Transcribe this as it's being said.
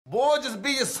Boy, just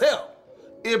be yourself.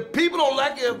 If people don't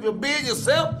like you if you're being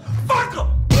yourself, fuck them.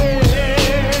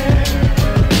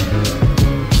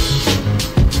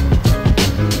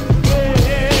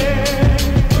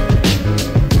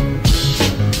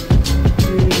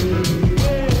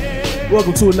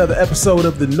 Welcome to another episode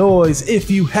of The Noize. If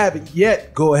you haven't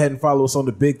yet, go ahead and follow us on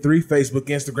the big three, Facebook,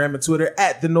 Instagram, and Twitter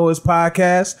at The Noize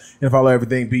Podcast. And follow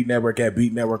everything Beat Network at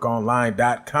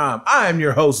BeatNetworkOnline.com. I am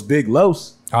your host, Big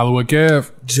Los. Hollywood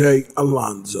Kev. Jay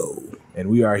Alonzo. And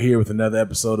we are here with another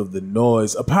episode of The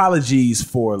Noize. Apologies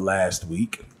for last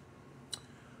week.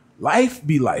 Life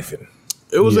be lifing.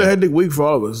 It was a hectic week for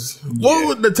all of us. Yeah.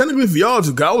 Well, technically for y'all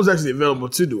too, I was actually available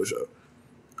to do a show.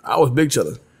 I was big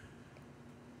chilling.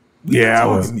 Yeah, I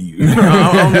was. I'm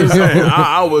just saying,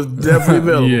 I was definitely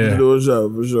available to do a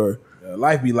show for sure.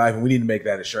 Life be life, and we need to make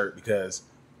that a shirt because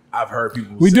I've heard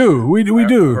people. We do.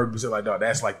 I've heard people say like, "No,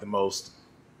 that's like the most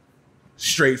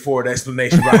straightforward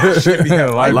explanation about how shit be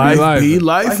happening." Life be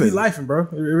lifing, bro.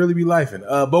 It really be lifing.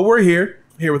 But we're here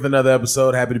with another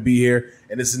episode. Happy to be here,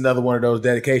 and it's another one of those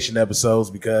dedication episodes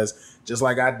because just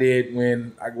like I did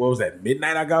when what was that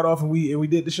midnight I got off and we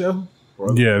did the show.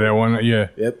 Yeah, that one. Yeah.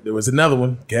 Yep. There was another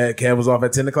one. Kev was off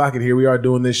at 10 o'clock, and here we are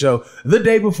doing this show the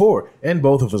day before. And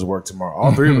both of us work tomorrow.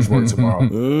 All three of us work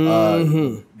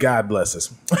tomorrow. God bless us.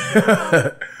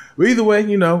 But either way,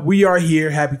 we are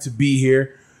here. Happy to be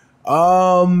here.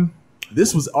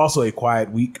 This was also a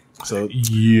quiet week. So but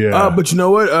you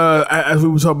know what? As we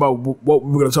were talking about what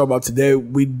we were going to talk about today,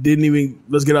 we didn't even.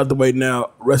 Let's get out the way now.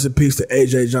 Rest in peace to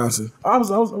Jonhson. I was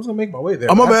going to make my way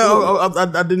there. Oh my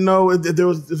bad. I didn't know if there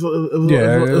was. It was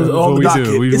on the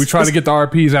docket. We try to get the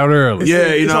RPs out early.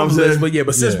 Yeah, you know what I'm saying.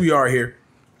 But since we are here,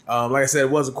 like I said, it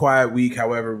was a quiet week.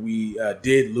 However, we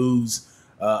did lose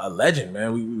a legend.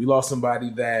 Man, we lost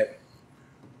somebody that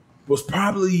was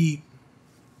probably,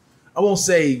 I won't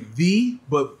say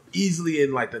but easily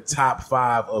in like the top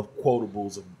 5 of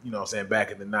quotables of,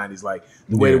 back in the 90s. Like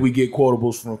the way that we get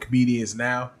quotables from comedians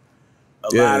now,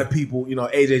 a lot of people,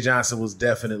 AJ Jonhson was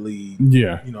definitely,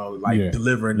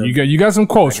 delivering them. You got some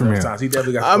quotes from him. He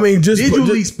definitely got did you at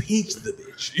least pinch the bitch?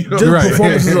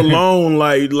 Performances alone,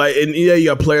 and you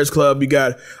got Players Club, you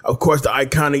got, of course, the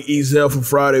iconic Ezel from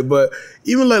Friday, but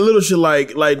even like little shit like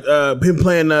him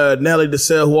playing Natalie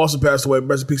DeSalle, who also passed away,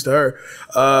 rest in peace to her,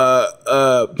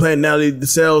 playing Natalie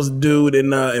DeSalle's dude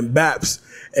in Baps.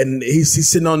 And he's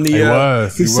sitting on the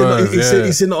he's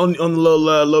sitting on the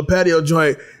little patio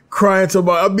joint crying to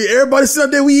about everybody sitting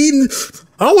out there, we eating.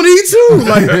 I want to eat too.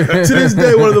 Like to this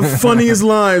day, one of the funniest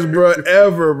lines, bro,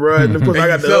 ever, bro. And of course, I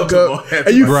got the hookup,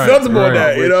 and you felt him on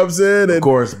that. You know what I'm saying? And of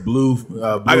course, Blue.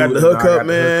 I got the hookup,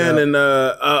 man, and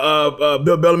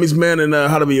Bill Bellamy's man, and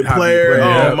How to Be a Player.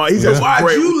 Oh my, he's just why'd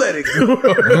great. You let it go?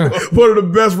 One of the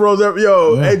best roles ever.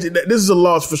 Yo, AJ, this is a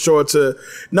loss for sure to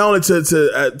not only to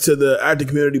the acting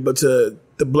community, but to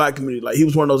the black community. Like he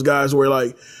was one of those guys where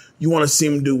like, you want to see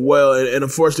him do well, and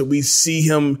unfortunately, we see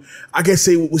him. I can't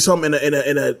say we saw him in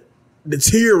a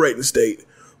deteriorating state,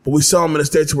 but we saw him in a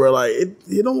state to where like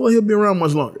you don't want he'll be around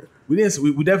much longer. We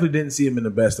definitely didn't see him in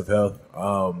the best of health.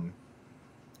 I'm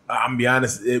gonna be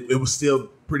honest, it was still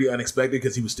pretty unexpected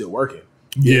because he was still working.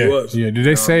 Yeah, he was. Yeah. Did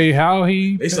they say how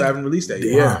he? They still haven't released that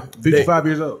yet. Yeah, 55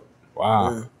 years old.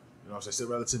 Wow. Yeah. So still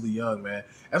relatively young, man.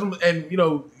 And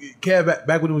Kev,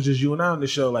 back when it was just you and I on the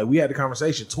show, like we had the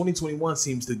conversation. 2021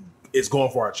 it's going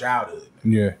for our childhood.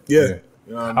 Yeah. Yeah.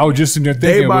 I was just thinking,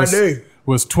 day by day.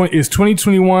 Is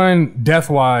 2021 death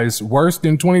wise worse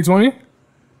than 2020?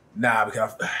 Nah,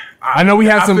 because I know we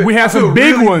had some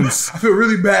big ones. I feel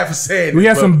really bad for saying we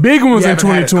had some big ones in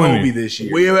 2020. Kobe this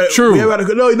year. True.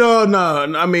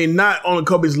 No. I mean, not on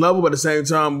Kobe's level, but at the same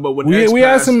time. But when we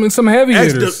had some heavy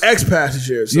hitters. X passed this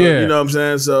year. So, you know what I'm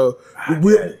saying? So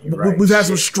we've had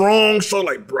some strong show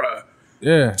like, bruh.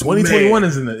 Yeah, 2021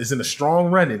 is in a strong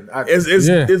running.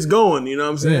 It's going. You know what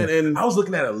I'm saying? Yeah. And I was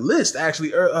looking at a list actually.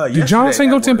 Did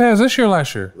Jonhson go 10 past this year or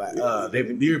last year?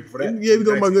 David the year before that. Yeah, we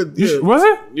talking about good. Yeah. Was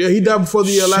it? Yeah, he died before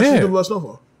the last season of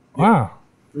Snowfall. Wow.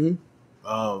 Mm-hmm.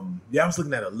 I was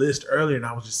looking at a list earlier and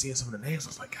I was just seeing some of the names. I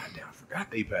was like, God damn, I forgot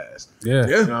they passed. Yeah.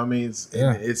 You know what I mean?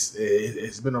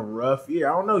 It's been a rough year.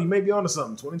 I don't know. You may be onto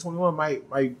something. 2021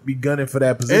 might be gunning for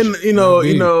that position. And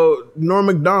Norm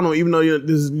Macdonald, even though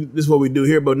this is what we do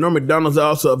here, but Norm Macdonald's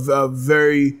also a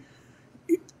very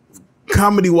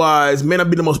comedy wise, may not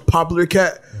be the most popular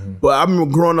cat, but I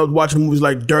remember growing up watching movies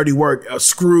like Dirty Work,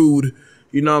 Screwed.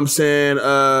 You know what I'm saying?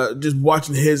 Just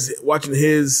watching his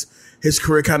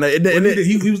career kind of.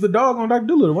 He was the dog on Dr.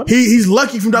 Dolittle, wasn't he? He's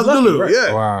Lucky from Dr. Dolittle, right?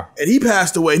 Yeah. Wow. And he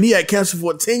passed away, and he had cancer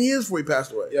for 10 years before he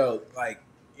passed away. Yo,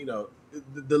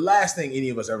 the last thing any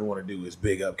of us ever want to do is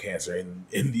big up cancer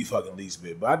in the fucking least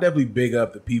bit. But I definitely big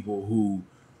up the people who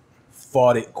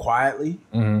fought it quietly.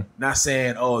 Mm-hmm. Not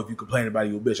saying, oh, if you complain about it,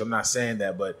 you a bitch. I'm not saying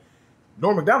that, but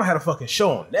Norm Macdonald had a fucking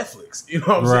show on Netflix. You know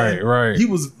what I'm saying? Right. He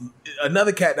was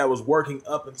another cat that was working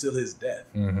up until his death.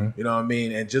 Mm-hmm. You know what I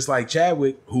mean? And just like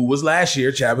Chadwick, who was last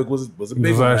year, Chadwick was a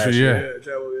big one last year. Yeah,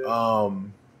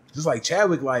 Chadwick, just like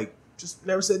Chadwick, like just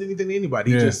never said anything to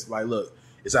anybody. He just like, look,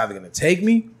 it's either gonna take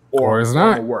me or it's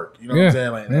not gonna work. You know what I'm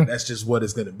saying? Like that's just what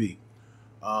it's gonna be.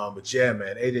 But yeah,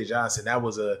 man, AJ Jonhson, that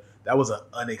was an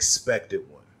unexpected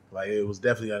one. Like it was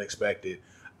definitely unexpected.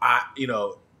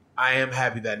 I am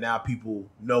happy that now people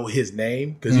know his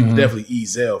name because he was definitely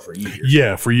Ezel for years.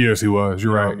 Yeah, for years he was.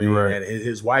 You're right. You're right. And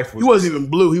his wife was. He wasn't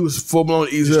even blue. He was full blown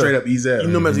Ezel. Straight up Ezel. You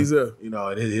know him as Ezel. You know,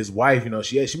 and his wife, you know,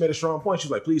 she made a strong point. She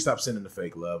was like, please stop sending the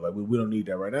fake love. Like, we don't need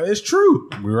that right now. It's true.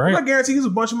 You're right. I guarantee there's a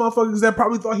bunch of motherfuckers that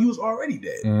probably thought he was already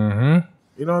dead. Mm-hmm.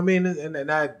 You know what I mean? And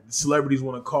that celebrities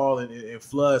want to call and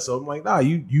flood. So I'm like, nah,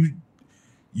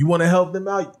 you want to help them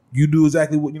out, you do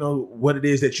exactly what it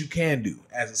is that you can do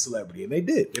as a celebrity, and they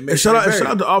did. And shout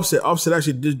out to Offset. Offset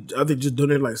actually did, I think, just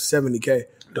donated like $70K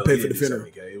to pay for the funeral.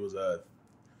 $70K. It was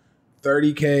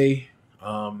 $30K.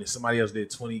 Then somebody else did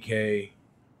 $20K.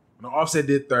 No, Offset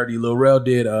did $30. Lil Rel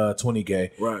did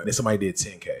 $20K. Right. Then somebody did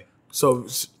 $10K. So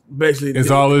basically,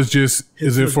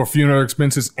 is it for funeral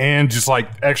expenses and just like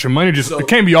extra money? Just it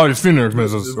can't be all just funeral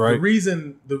expenses, right?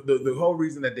 The whole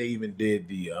reason that they even did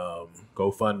the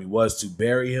GoFundMe was to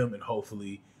bury him and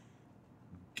hopefully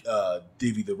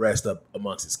divvy the rest up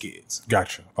amongst his kids.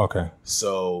 Gotcha. Okay.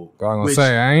 So I'm gonna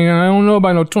say I don't know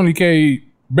about no $20K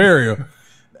burial.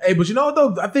 Hey, but you know what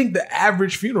though? I think the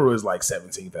average funeral is like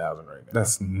 $17,000 right now.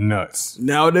 That's nuts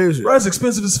nowadays. Bro, it's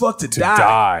expensive as fuck to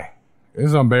die.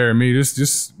 This don't bury me.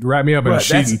 Just wrap me up in a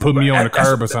sheet and put me on the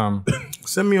curb or something.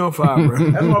 Send me on fire,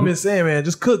 bro. That's what I've been saying, man.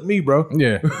 Just cook me, bro.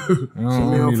 Yeah. Send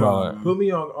me on fire. Put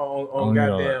me on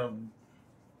goddamn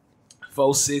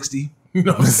 460. You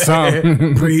know what I'm saying?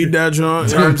 Preheat that joint.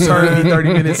 Turn me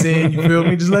 30 minutes in. You feel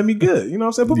me? Just let me good. You know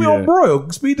what I'm saying? Put me on broil.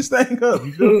 Speed this thing up.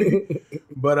 You feel me?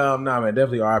 But nah, man.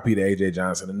 Definitely RIP to AJ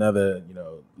Jonhson. Another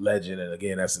legend. And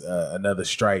again, that's another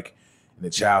strike in the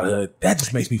childhood. That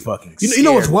just makes me fucking scared. You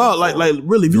know what's wild? Like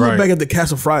really, if you look back at the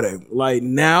cast of Friday, like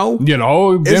now, the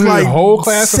whole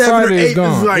class of Friday is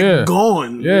gone. It's like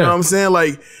gone. Yeah. You know what I'm saying?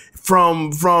 Like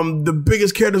from the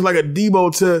biggest characters like a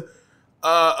Debo to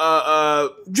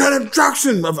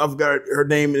Jonhson. I've got her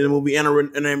name in the movie and her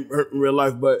name in real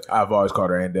life, but I've always called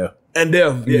her Andell.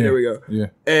 Andell. Yeah, there we go. Yeah.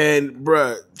 And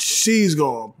bruh, she's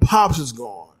gone. Pops is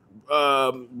gone.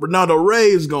 Ronaldo Ray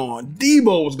is gone.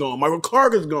 Debo is gone. Michael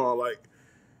Clark is gone. Like,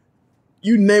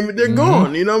 you name it, they're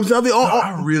gone. You know what I'm saying?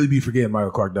 I really be forgetting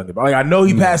Michael Clark Duncan. Like, I know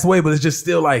he passed away, but it's just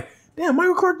still like, damn,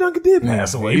 Michael Clark Duncan did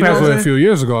pass away. He passed away a few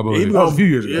years ago, I believe. A few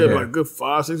years ago. Yeah, like good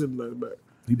 5, 6 years back.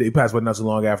 He passed away not so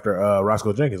long after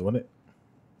Roscoe Jenkins, wasn't it?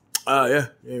 Yeah,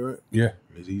 you're right. Yeah.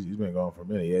 He's been gone for a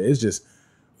minute. Yeah, it's just,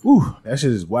 that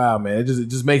shit is wild, man. It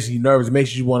just makes you nervous. It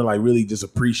makes you want to like really just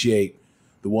appreciate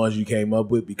the ones you came up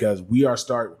with because we are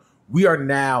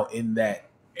now in that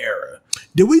era.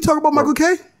 Did we talk about Michael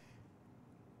K?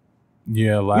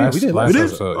 Yeah, we did. Last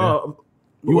episode.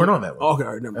 You weren't on that one. Okay,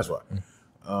 all right, that's why.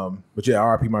 But yeah,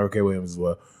 RIP Michael K. Williams as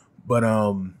well. But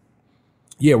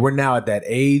yeah, we're now at that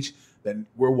age that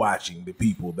we're watching the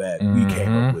people that we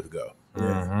came up with go,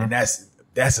 and that's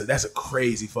a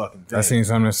crazy fucking thing. I seen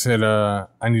something that said I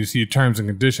need to see your terms and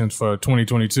conditions for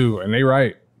 2022, and they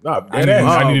right. No, I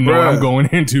need to know what I'm going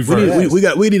into first.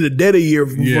 We need a dead a year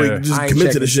before we just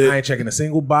commit to the shit. I ain't checking a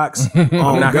single box. I'm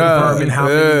not confirming how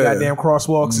many goddamn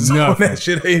crosswalks is on that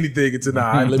shit or anything until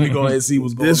now. Let me go ahead and see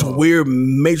what's going on. This weird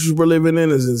matrix we're living in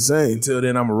is insane. Until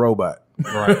then, I'm a robot.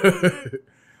 Right.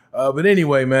 But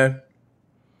anyway, man,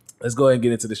 let's go ahead and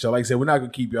get into the show. Like I said, we're not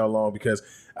gonna keep y'all long because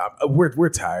we're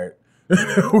tired.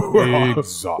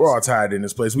 we're all tired in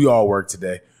this place. We all work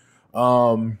today.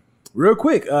 Real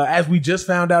quick, as we just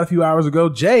found out a few hours ago,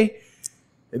 Jay,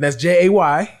 and that's Jay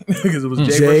because it was Jay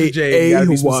versus Jay.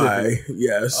 Jay,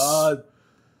 yes.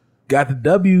 Got the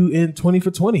W in 20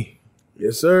 for 20.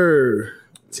 Yes, sir.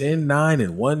 10-9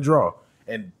 and 1 draw.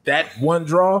 And that 1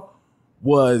 draw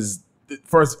was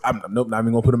first. I'm not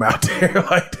even gonna put him out there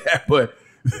like that, but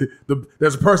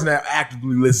there's a person that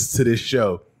actively listens to this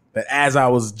show that as I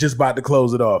was just about to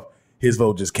close it off, his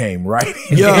vote just came right.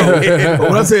 Yo,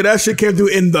 when I say that shit came through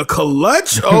in the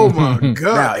clutch, oh my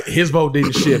god! Now his vote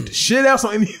didn't shift shit else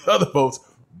on any other votes,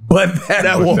 but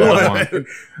that one.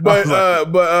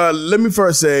 But let me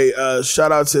first say,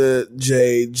 shout out to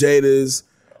Jay. Jade is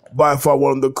by far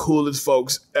one of the coolest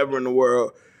folks ever in the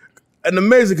world. An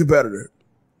amazing competitor.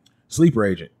 Sleeper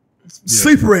agent.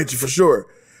 Sleeper Angie for sure.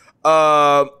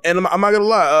 And I'm not gonna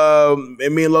lie.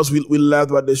 And me and Los, we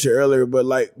laughed about this shit earlier, but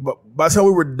by the time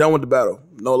we were done with the battle,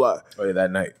 no lie. Oh yeah,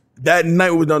 that night. That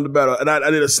night we were done with the battle, and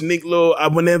I did a sneak little. I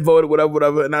went in, voted,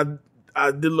 whatever, and I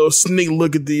did a little sneak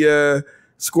look at the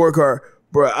scorecard.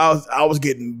 Bro, I was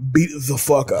getting beat the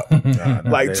fuck up.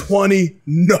 Like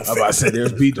 20-0. I said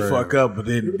there's beat the fuck up, but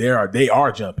then they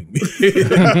are jumping me.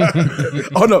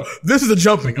 Oh no, this is a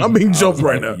jumping. I'm being jumped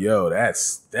right now. Yo,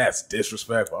 that's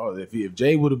disrespectful. If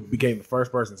Jay would have became the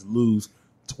first person to lose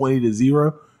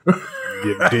 20-0,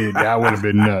 that would have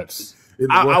been nuts.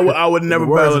 I would never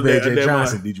battle Jay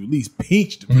Jonhson. Did you at least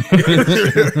peach me? You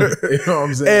know what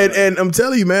I'm saying? And I'm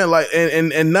telling you, man, like,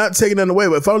 and not taking that away,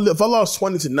 but if I lost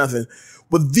 20-0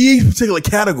 with these particular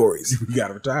categories, you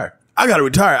gotta retire. I gotta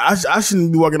retire. I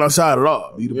shouldn't be walking outside at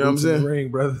all. Leave the you know boots what I'm in saying? the ring,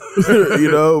 brother. You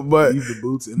know, but leave the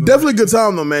boots in the definitely ring. a good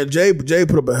time though, man. Jay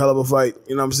put up a hell of a fight.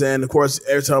 You know what I'm saying? Of course,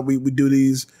 every time we do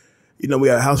these, you know, we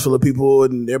got a house full of people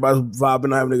and everybody's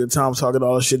vibing, having a good time, talking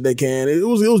all the shit they can. It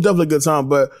was definitely a good time,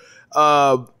 but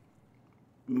my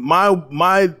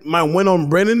win on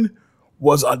Brennan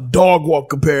was a dog walk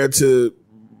compared to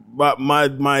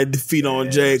my defeat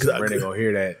on Jay. Because Brennan gonna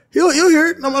hear that. He'll hear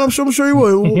it. I'm sure he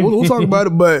will. We'll talk about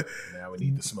it. But Now we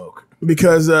need the smoke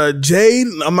because Jade,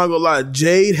 I'm not gonna lie,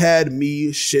 Jade had me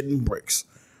shitting bricks.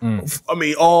 I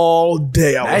mean, all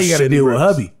day I now was you gotta shitting deal with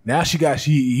bricks. hubby. Now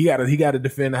he gotta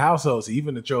defend the household. So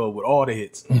even the show with all the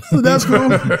hits. That's cool.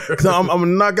 Cause I'm gonna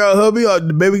knock out hubby.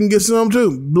 The baby can get some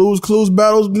too. Blues, clues,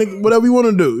 battles, nigga, whatever you want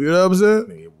to do. You know what I'm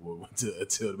saying?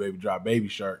 Until the baby drop Baby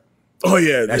Shark. Oh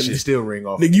yeah, That shit still ring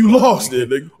off. Nigga, you lost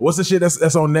it. Nigga. What's the shit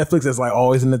that's on Netflix that's like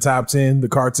always in the top 10? The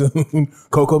cartoon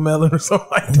Coco Melon or something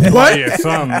like that. What? Yeah,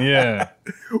 something, yeah.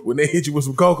 When they hit you with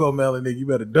some Coco Melon, nigga, you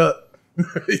better duck. You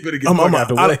better get the fuck out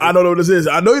the way. I don't know what this is.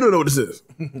 I know you don't know what this is.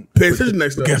 Pay attention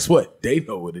next time. Guess what? They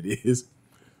know what it is.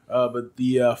 But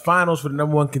the finals for the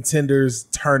number one contenders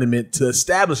tournament to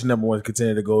establish the number one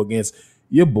contender to go against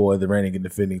your boy, the reigning and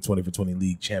defending 20 for 20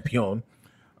 league champion,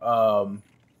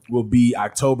 will be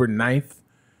October 9th.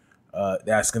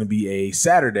 That's going to be a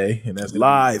Saturday, and that's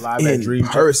Live at in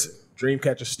person.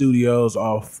 Dreamcatcher Studios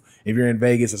off. If you're in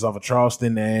Vegas, it's off of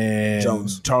Charleston and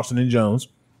Jones.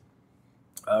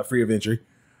 Free of entry.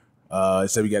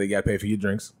 So we got to pay for your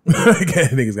drinks.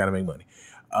 Niggas got to make money.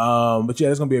 But yeah,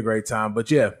 it's gonna be a great time.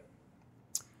 But yeah,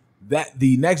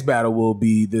 the next battle will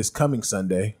be this coming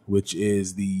Sunday, which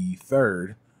is the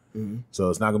 3rd. Mm-hmm. So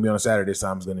it's not gonna be on a Saturday this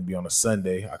time. It's gonna be on a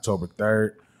Sunday, October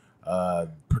 3rd.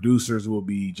 Producers will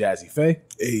be Jazzy Faye.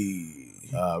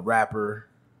 Rapper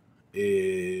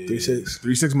is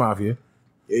 3-6 Mafia.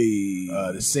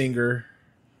 The singer,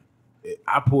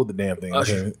 I pulled the damn thing.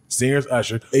 Usher. Singer's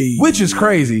Usher, which is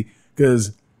crazy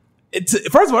because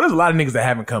first of all, there's a lot of niggas that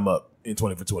haven't come up in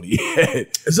 20 for 20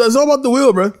 yet. It's all about the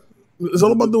wheel, bro. It's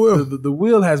all about the wheel. The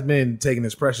wheel has been taking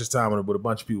its precious time with a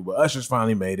bunch of people, but Usher's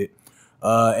finally made it.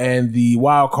 And the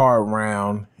wild card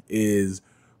round is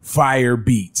Fire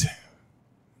Beat.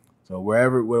 So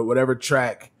whatever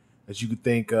track that you could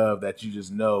think of that you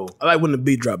just know. I like when the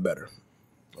beat drop better.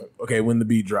 Okay, when the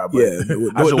beat drop. Yeah.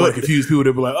 I just want to confuse people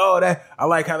to be like, oh, I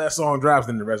like how that song drops,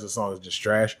 then the rest of the song is just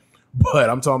trash. But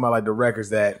I'm talking about like the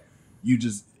records that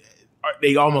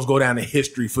they almost go down in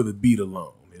history for the beat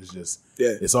alone. It's just,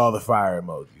 it's all the fire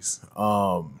emojis.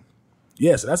 So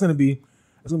that's gonna be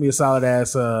a solid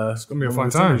ass. It's gonna be a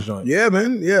fun time. Joint. Yeah,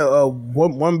 man. Yeah.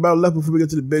 One battle left before we get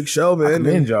to the big show, man. I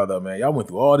commend y'all though, man. Y'all went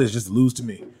through all this just to lose to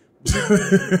me.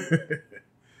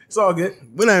 It's all good.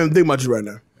 We're not even thinking about you right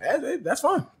now. That's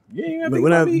fine. Yeah, you gotta think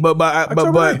about me. But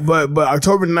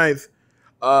October 9th,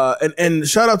 and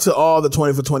shout out to all the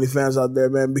 20 for 20 fans out there,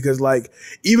 man, because like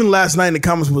even last night in the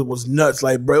comments was nuts.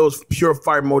 Like, bro, it was pure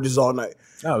fire emojis all night.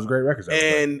 That was great records.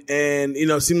 And you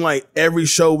know, it seemed like every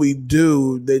show we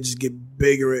do, they just get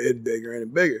bigger and bigger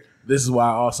and bigger. This is why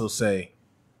I also say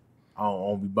I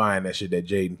don't be buying that shit that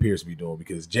Jade and Pierce be doing,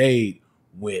 because Jade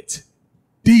went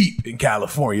deep in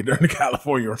California during the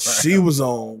California round. She was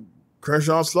on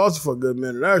Crenshaw Slaughter for a good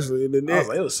minute, actually. And then I was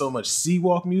like, it was so much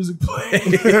Seawalk music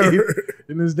playing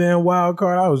in this damn wild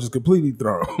card. I was just completely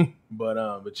thrown. But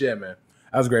yeah, man,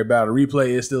 that was a great battle. The replay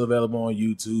is still available on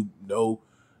YouTube. No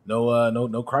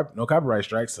copyright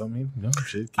strikes. So, I mean,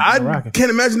 shit. I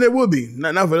can't imagine there would be.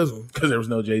 Not for this one, because there was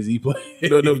no Jay-Z play.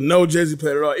 There was no Jay-Z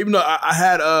play at all. Even though I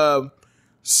had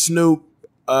Snoop,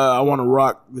 I Want to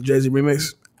Rock, the Jay-Z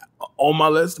remix on my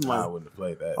list. I wouldn't have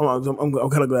played that. I'm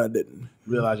kind of glad I didn't.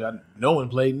 Realize no one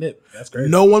played Nip. That's crazy.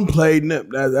 No one played Nip.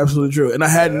 That's absolutely true. And I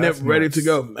had Nip ready to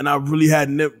go, and I really had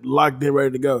Nip locked in,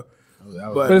 ready to go.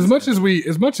 But as much as we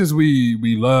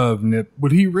love Nip,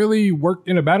 would he really work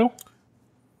in a battle?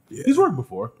 Yeah. He's worked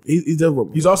before. He does work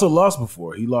before. He's also lost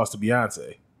before. He lost to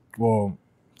Beyonce. Well,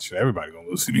 shit, everybody gonna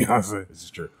lose to Beyonce. This is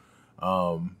true.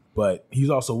 But he's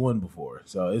also won before.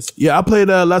 So it's I played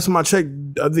last time I checked,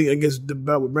 I think against the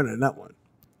battle with Brennan in that one.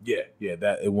 Yeah,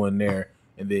 that it won there.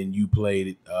 And then you played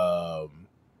it.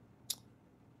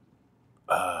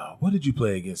 What did you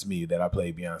play against me that I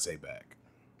played Beyonce back?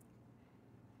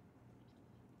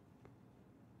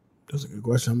 That's a good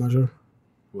question. I'm not sure.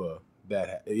 Well,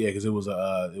 because it was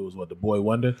what, the Boy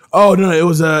Wonder. Oh no, it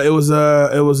was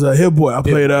Hit Boy. I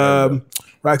played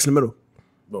Racks in the Middle.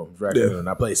 Boom, Racks in the Middle. And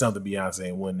I played something Beyonce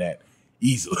and won that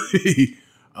easily.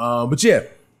 But yeah,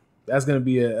 that's gonna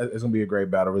be a great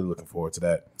battle. Really looking forward to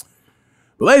that.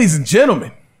 But ladies and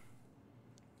gentlemen,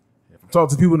 if I'm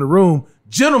talking to people in the room,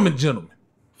 gentlemen,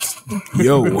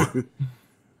 yo,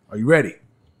 are you ready?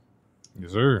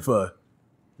 Yes, sir. For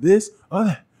this or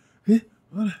that?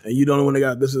 And you don't know when they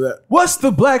got this or that. What's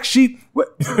the black sheep?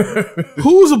 What?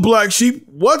 Who's a black sheep?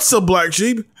 What's a black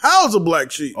sheep? How's a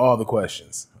black sheep? All the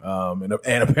questions. And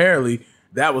apparently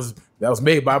that was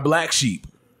made by Black Sheep.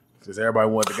 Because everybody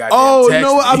wanted the goddamn text. You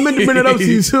know what? I meant to bring it up to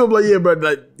you too. I'm like, yeah, bro,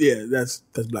 that's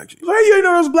Black Sheep. Like, you ain't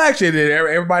know that was Black Sheep.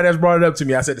 Everybody that's brought it up to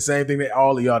me, I said the same thing that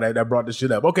all of y'all that brought this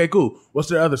shit up. Okay, cool. What's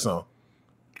their other song?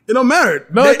 It don't matter.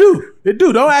 No, it do. It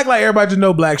do. Don't act like everybody just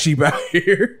know Black Sheep out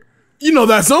here. You know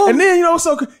that song. And then, here,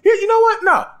 you know what?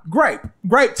 No,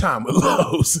 gripe time with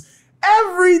Lowe's.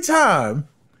 Every time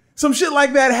some shit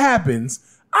like that happens,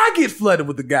 I get flooded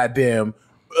with the goddamn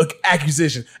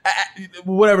accusation.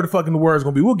 Whatever the fucking word's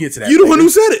gonna be. We'll get to that. You the one who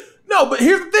said it. No, but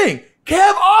here's the thing.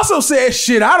 Kev also says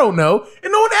shit I don't know,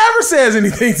 and no one ever says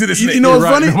anything to this nigga. You know what's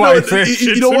funny? You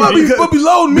know what? But be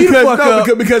loading me the fuck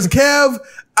up. Because Kev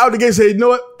out the gate said, you know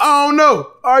what? I don't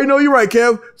know. I already know you're right,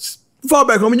 Kev. Fall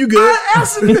back home and you good.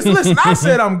 Listen, I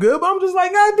said I'm good, but I'm just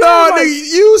like, God damn. No,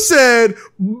 nigga, you said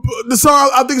the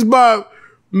song, I think it's by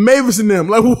Mavis and them.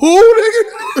 Like, who, nigga?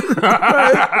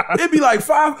 It'd be like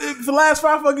for the last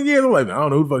 5 fucking years. I'm like, I don't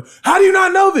know who the fuck. How do you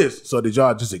not know this? So did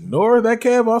y'all just ignore that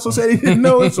Kev also said he didn't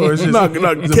know it? Or it's just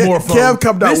more fun? Kev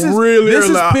come out really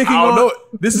early.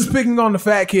 This is picking on the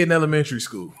fat kid in elementary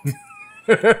school.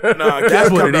 Nah, that's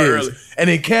what it is. Early. And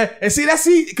then Kev,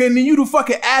 and then you the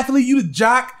fucking athlete, you the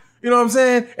jock. You know what I'm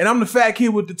saying? And I'm the fat kid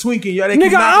with the twinkie. Y'all,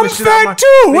 nigga, I'm fat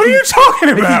too. What are you talking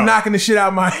about? They keep knocking the shit out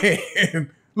of my hand.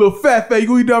 Little fat, you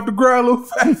go eat off the ground, little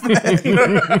fat.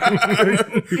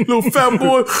 Little fat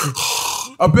boy.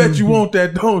 I bet you want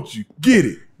that, don't you? Get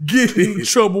it.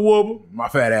 Trouble wubble. My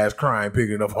fat ass crying,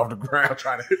 picking it up off the ground,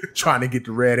 trying to get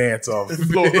the red ants off.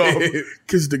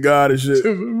 Kiss the God and shit.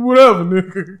 Whatever,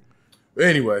 nigga.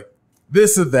 Anyway,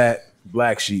 this or that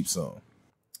Black Sheep song.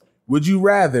 Would you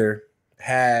rather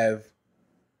have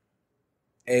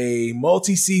a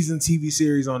multi-season TV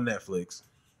series on Netflix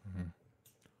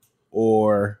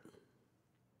or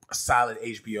a solid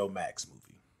HBO Max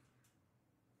movie?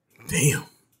 Damn.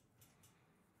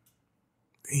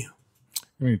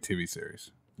 I mean, TV series.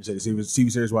 You said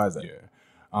TV series? Why is that?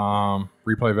 Yeah.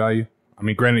 Replay value. I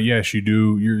mean, granted, yes, you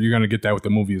do. You're going to get that with the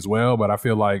movie as well, but I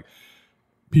feel like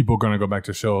people are going to go back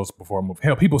to shows before a movie.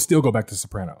 Hell, people still go back to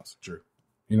Sopranos. True.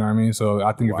 You know what I mean? So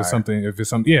I think if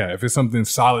it's something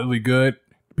solidly good,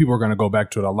 people are going to go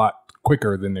back to it a lot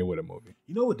quicker than they would a movie.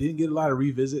 You know what didn't get a lot of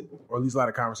revisit, or at least a lot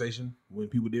of conversation when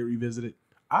people did revisit it?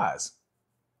 Oz.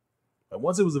 Like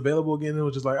once it was available again, it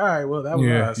was just like, all right, well, that was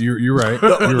Oz. You're right.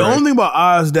 The only thing about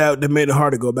Oz that made it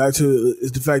hard to go back to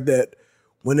is the fact that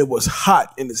when it was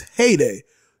hot in its heyday,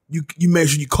 you made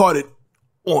sure you caught it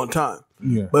on time.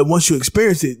 Yeah. But once you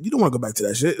experience it, you don't want to go back to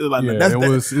that shit. Like it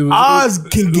Oz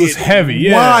can get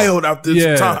heavy, wild after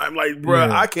some time. Like, bro,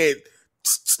 Yeah. I can't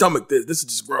stomach this. This is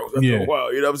just gross after Yeah. a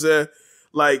while. You know what I'm saying?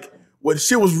 Like when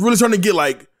shit was really starting to get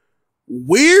like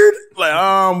weird, like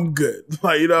I'm good.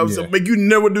 Like, you know what I'm saying? Make you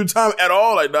never do time at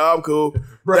all. Like, nah, I'm cool.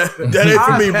 Bro, that ain't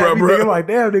for me, bro. I'm like,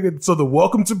 damn, nigga. So the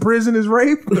welcome to prison is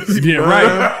rape? Yeah,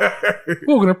 right.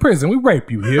 Welcome to prison. We rape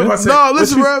you here. No,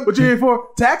 listen, bro. What you here for?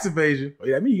 Tax evasion. Oh,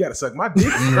 yeah, I mean, you got to suck my dick.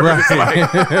 Right.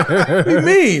 What do you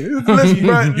mean? Listen,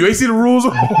 bro, you ain't see the rules.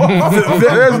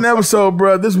 There's an episode,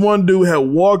 bro. This one dude had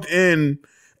walked in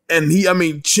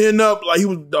and chin up like he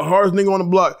was the hardest nigga on the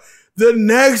block. The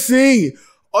next thing,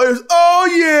 oh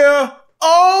yeah.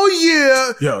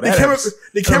 Yo, the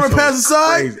camera passed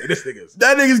aside.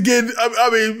 That nigga's getting,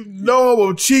 no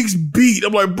homo, cheeks beat.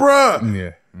 I'm like, bruh.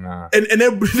 Yeah, nah. And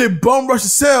they bum rush the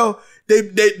cell.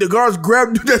 The guards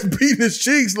grab the dude that's beating his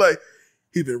cheeks like,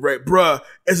 he's been raped, bruh.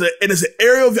 It's an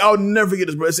aerial view. I'll never forget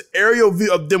this, bro. It's an aerial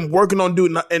view of them working on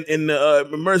dude in the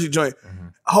emergency joint.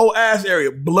 Whole ass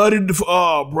area, blooded.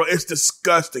 Oh, bro, it's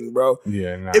disgusting, bro.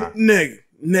 Yeah, nah. Nigga.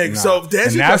 Nick, so and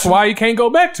that's why you can't go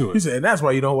back to it. He said, and that's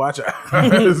why you don't watch it.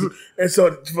 And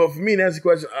so for me, to answer the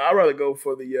question, I'd rather go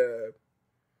for the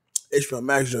HBO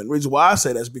Max joint. The reason why I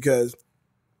say that's because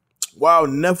while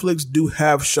Netflix do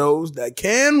have shows that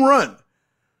can run,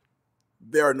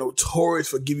 they are notorious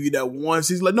for giving you that one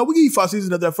season. Like, no, we give you 5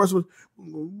 seasons of that first one.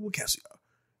 We'll cancel y'all.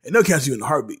 And they'll cancel you in a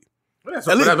heartbeat. That's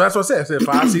what I said. I said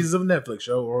 5 seasons of a Netflix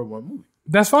show or one movie.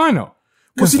 That's fine though.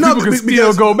 Because people can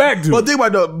still go back to it. But think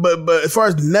about it, but as far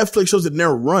as Netflix shows that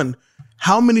never run,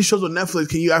 how many shows on Netflix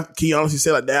can you honestly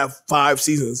say like they have 5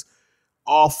 seasons?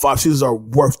 All 5 seasons are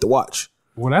worth to watch.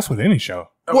 Well, that's with any show.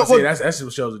 That's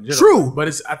what shows in general. True, but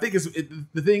I think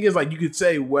the thing is, like, you could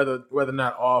say whether or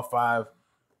not all 5,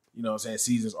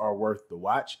 seasons are worth the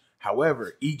watch.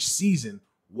 However, each season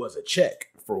was a check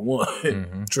for one.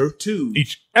 Mm-hmm. True. 2,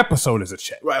 each episode is a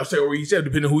check. Right. I'll say, or each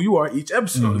depending on who you are, each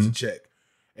episode is a check.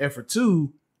 And for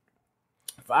 2,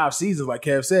 5 seasons, like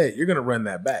Kev said, you're gonna run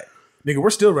that back. Nigga, we're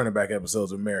still running back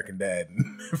episodes of American Dad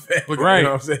and Family Guy, right. You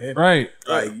know what I'm saying? Right.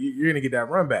 Like, you're gonna get that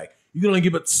run back. You can only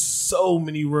give it so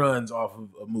many runs off of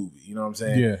a movie. You know what I'm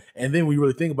saying? Yeah. And then when you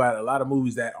really think about it, a lot of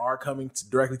movies that are coming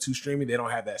directly to streaming, they don't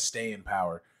have that staying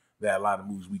power that a lot of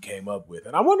movies we came up with.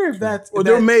 And I wonder if that's... Well,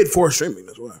 they're made for streaming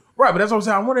as well. Right, but that's what I'm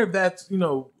saying. I wonder if that's,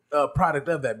 a product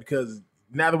of that, because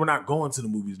now that we're not going to the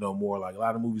movies no more, like, a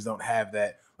lot of movies don't have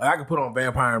that. Like, I can put on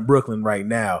Vampire in Brooklyn right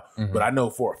now, but I know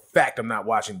for a fact I'm not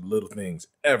watching The Little Things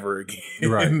ever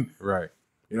again. Right.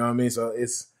 You know what I mean? So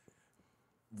it's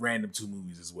random 2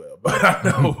 movies as well. But I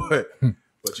know, but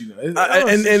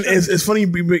it's funny you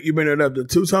bring that up. The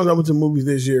 2 times I went to movies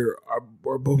this year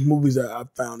are both movies that I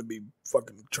found to be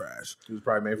fucking trash. it was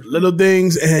probably made for Little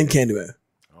Things and Candyman.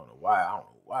 I don't know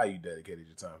why you dedicated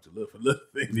your time to look for Little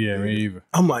Things. Yeah, me either.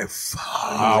 I'm like, fuck.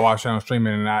 I watched it on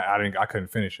streaming and I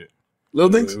couldn't finish it.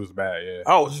 Little Things? It was bad, yeah.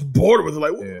 I was bored with it.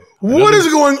 Like, Yeah. what is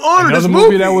going on in this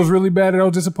movie? that was really bad that I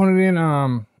was disappointed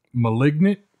in,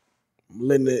 Malignant.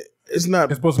 It's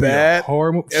not It's supposed to bad. be a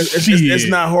horror movie. It's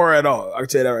not horror at all. I can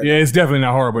tell you that right Yeah, it's definitely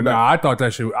not horror, but I thought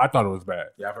it was bad.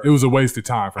 Yeah, I've heard- It was a waste of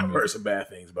time for I've me. heard some bad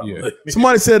things about Yeah. Little Things.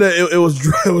 Somebody said that it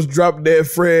was Drop Dead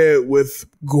Fred with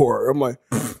gore. I'm like,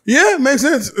 yeah, makes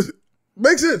sense.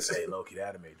 Makes sense. Hey, Loki, the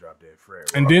anime Drop Dead Fred.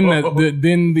 And then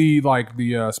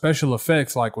the special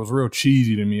effects was real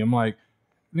cheesy to me. I'm like,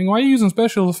 why are you using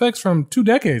special effects from 2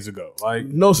 decades ago? Like,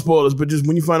 No spoilers, but just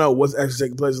when you find out what's actually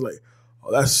taking place, it's like,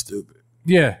 oh, that's stupid.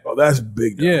 yeah, Oh, that's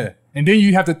big. Though. yeah. And then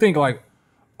you have to think like,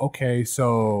 okay,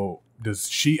 so does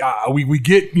she? We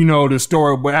get the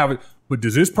story, but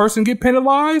does this person get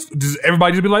penalized? Does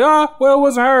everybody just be like, well, it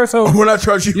wasn't her, so We're not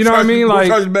charging you. You know what I mean? We're Like,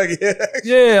 charging back.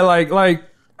 yeah, like No,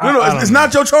 it's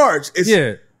not your charge. It's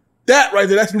that right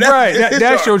there. That's right. his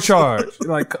That's your charge.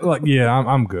 like yeah,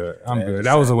 I'm good. I'm good.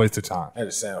 That was a waste of time. That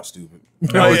just sounds stupid.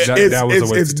 That was a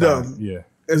waste it's of dumb. time. Yeah.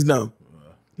 It's dumb.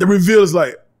 The reveal is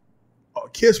like, oh,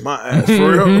 kiss my ass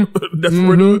for real. That's what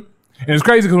we're doing. And it's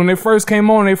crazy because when they first came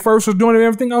on, they first was doing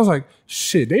everything. I was like,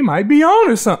 shit, they might be on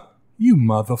or something. You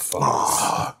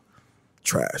motherfuckers.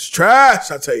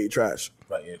 Trash. I tell you, trash.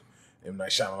 Like, M.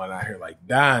 Night Shyamalan out here like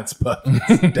Don's puppy.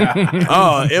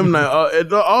 M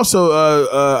Night. Also,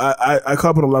 I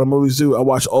caught up on a lot of movies too. I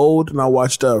watched Old and I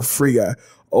watched Free Guy.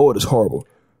 Old is horrible.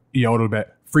 Yeah, a little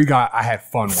bit. Free Guy, I had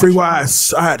fun with. Free Guy, I had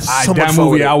so much fun that with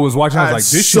movie it. I was watching, I was like,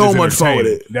 this shit is much fun with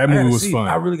entertaining. it. That movie was fun.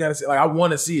 I really gotta see. Like, I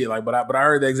want to see it. Like, but I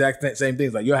heard the exact same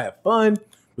things. Like, you'll have fun.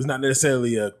 It's not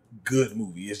necessarily a good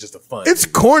movie. It's just a fun. It's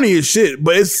corny as shit,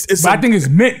 but it's. But I think it's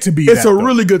meant to be. It's a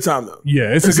really good time though.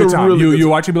 Yeah, it's a good time. Really You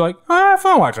watch it, be like, I have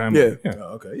fun watching it. Yeah.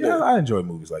 Oh, okay. Yeah, I enjoy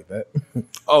movies like that.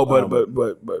 Oh, but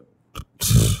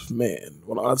man,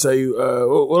 when I tell you,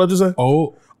 what did I just say?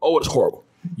 Oh, it's horrible.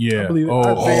 yeah. I believe it. I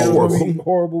Oh, think it was horrible.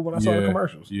 horrible when I saw the yeah.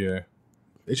 commercials. Yeah.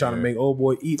 They trying to make old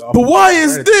boy eat. Off But of why the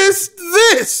is credits.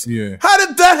 this? Yeah. How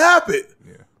did that happen?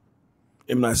 Yeah.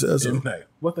 M Night says so. M. Night.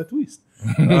 What the twist?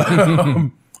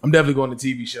 I'm definitely going to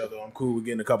TV show though. I'm cool with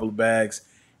getting a couple of bags,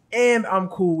 and I'm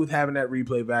cool with having that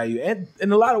replay value. And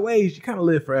in a lot of ways, you kind of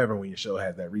live forever when your show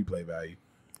has that replay value.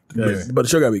 Yeah. But the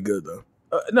show gotta be good though.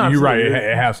 No, You're right. absolutely.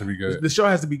 It has to be good. The show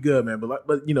has to be good, man.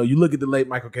 But you look at the late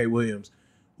Michael K. Williams,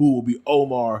 who will be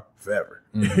Omar forever.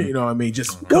 You know what I mean?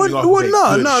 Just coming off of a good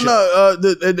show.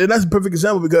 And that's a perfect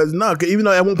example because even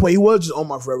though at one point he was just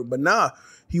Omar forever, but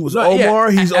he was No, yeah.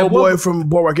 Omar. He's At old one boy point- from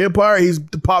Boardwalk Empire. He's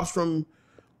the pops from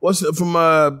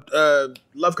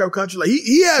Lovecraft Country. Like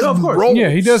he has No, of course. roles. Yeah,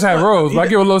 he does have roles. he But I did-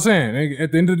 get what Lo's saying.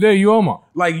 At the end of the day, you Omar.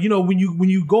 Like, when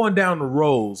you going down the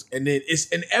roles, and then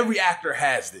and every actor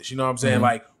has this. You know what I'm saying?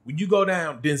 Like, when you go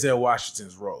down Denzel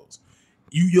Washington's roles,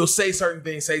 you'll say certain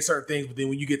things, but then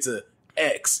when you get to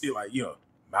X, you're like,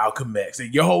 Malcolm X.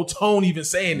 And your whole tone, even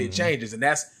saying it, changes, and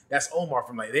that's That's Omar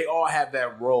from like. They all have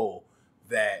that role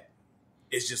that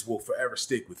is just will forever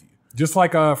stick with you. Just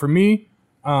like for me,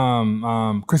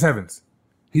 Chris Evans.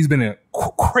 He's been in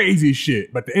crazy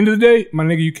shit. But at the end of the day, my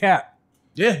nigga, you cap.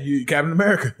 Yeah, you Captain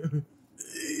America.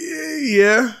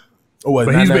 Yeah. Oh, what,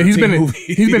 but he's been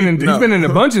in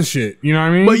a bunch of shit. You know what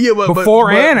I mean? But yeah,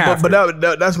 before and after.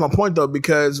 But that's my point though,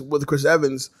 because with Chris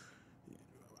Evans,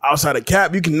 outside of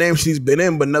Cap, you can name shit he's been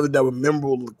in, but nothing that were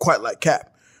memorable quite like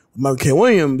Cap. Michael K.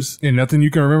 Williams, and nothing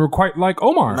you can remember quite like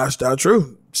Omar. That's not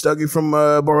true. Stuckey from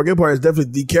Boardwalk Empire is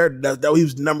definitely the character that he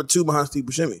was number 2 behind Steve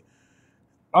Buscemi.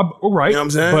 Right. You know what I'm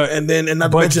saying? And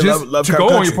not to mention Love to Country.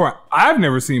 go on your point, I've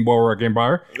never seen Boardwalk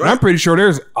Empire. Right. And I'm pretty sure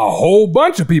there's a whole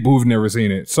bunch of people who've never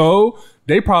seen it. So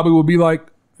they probably will be like,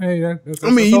 "Hey, that's I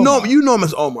mean, you know him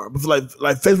as Omar, but for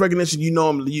like face recognition, you know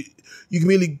him. You can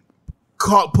immediately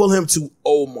pull him to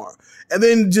Omar, and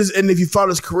then if you follow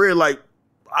his career like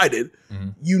I did,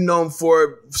 you know him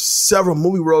for several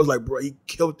movie roles. Like, bro, he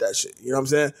killed that shit. You know what I'm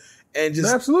saying? And just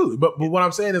absolutely. But what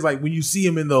I'm saying is like when you see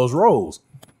him in those roles.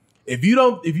 If you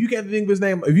can't think of his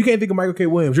name, if you can't think of Michael K.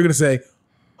 Williams, you're gonna say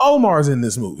Omar's in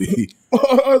this movie.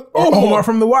 Omar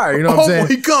from The Wire. You know what I'm saying?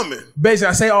 He coming. Basically,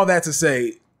 I say all that to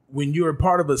say when you're a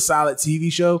part of a solid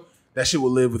TV show, that shit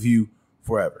will live with you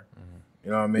forever.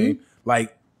 You know what I mean?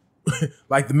 Like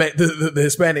the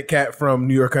Hispanic cat from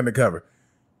New York Undercover.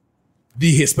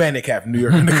 The Hispanic cat from New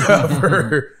York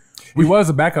Undercover. He was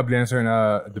a backup dancer in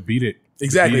the Beat It.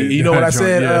 Exactly. Beat It. You know what I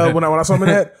said when I saw him in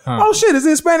that? Oh shit, it's a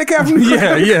Hispanic cat from New York.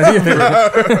 Yeah.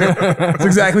 That's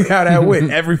exactly how that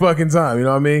went every fucking time. You know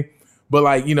what I mean? But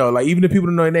like, you know, like even if people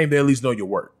don't know your name, they at least know your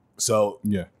work. So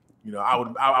yeah, you know,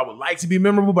 I would like to be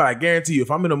memorable, but I guarantee you,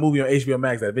 if I'm in a movie on HBO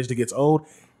Max that eventually gets old,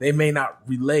 they may not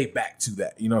relay back to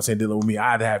that. You know what I'm saying? Dealing with me,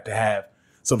 I'd have to have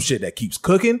some shit that keeps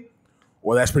cooking,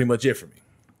 or that's pretty much it for me.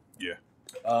 Yeah.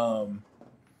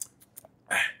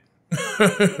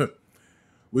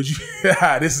 Would you?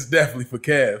 This is definitely for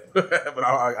Kev, but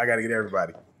I got to get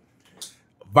everybody.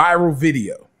 Viral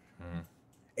video,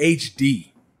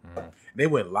 HD. They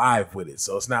went live with it,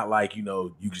 so it's not like you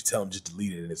just tell them just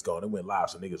delete it and it's gone. It went live,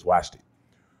 so niggas watched it.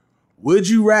 Would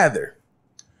you rather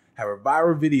have a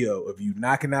viral video of you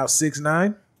knocking out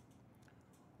 6ix9ine,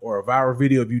 or a viral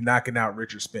video of you knocking out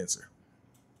Richard Spencer?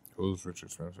 Who's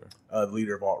Richard Spencer? The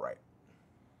leader of alt-right.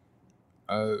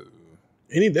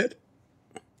 Ain't he dead?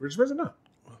 Richard Spencer, no.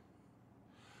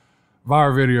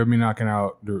 Viral video of me knocking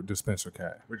out the Spencer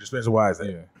cat. Richard Spencer, why is that?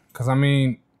 Yeah, because I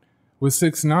mean, with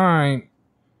 6ix9ine,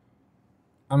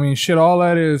 I mean, shit. All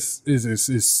that is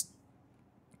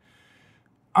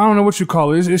I don't know what you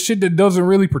call it. It's shit that doesn't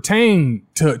really pertain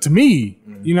to me.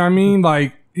 You know what I mean?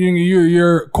 Like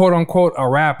you're quote unquote a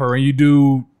rapper and you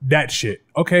do that shit.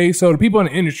 Okay, so the people in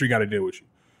the industry got to deal with you.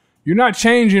 You're not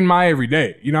changing my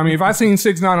everyday. You know what I mean? If I seen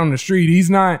 6ix9ine on the street, he's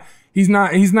not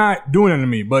doing it to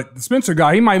me. But the Spencer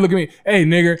guy, he might look at me, hey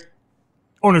nigga,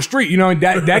 on the street. You know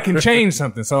that can change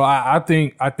something. So I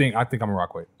think I'm gonna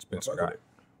rock with Spencer guy.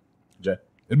 Jay,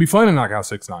 it'd be fun to knock out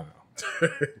 6ix9ine though.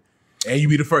 And you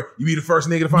be the first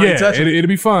nigga to finally touch it. It'd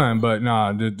be fun, but nah,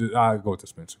 I go with the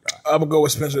Spencer guy. I'm gonna go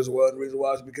with Spencer as well. And the reason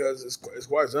why is because it's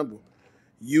quite simple.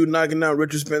 You knocking out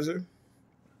Richard Spencer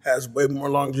has way more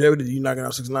longevity than you knocking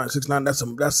out 6ix9ine.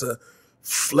 6ix9ine, that's a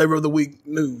flavor of the week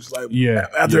news. Like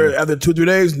after 2-3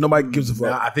 days, nobody gives a fuck.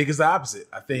 Nah, I think it's the opposite.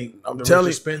 I think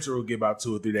Richard Spencer will give about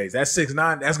 2 or 3 days. That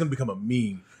 6ix9ine, that's gonna become a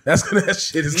meme. That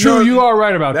shit is true. You are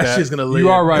right about that. That shit's gonna live. You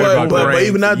are right about that. But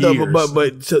even that though,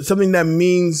 but something that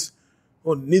means,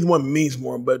 well, neither one means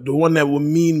more, but the one that will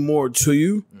mean more to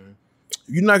you,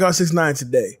 you knock out 6ix9ine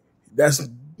today. That's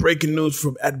breaking news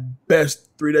from at best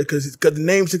 3 days because the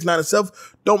name 6ix9ine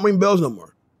itself don't ring bells no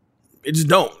more. It just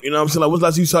don't. You know what I'm saying? Like, when's the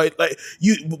last you saw it? Like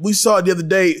we saw it the other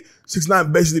day.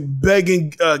 6ix9ine basically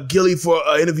begging Gilly for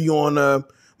an interview on $1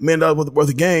 million worth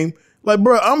of game. Like,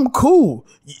 bro, I'm cool.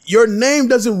 Your name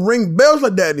doesn't ring bells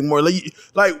like that anymore.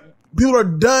 Like people are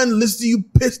done listening to you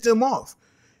piss them off.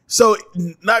 So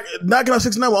knocking out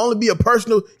 6ix9ine will only be a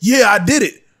personal. Yeah, I did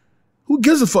it. Who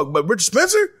gives a fuck? But Richard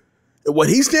Spencer, what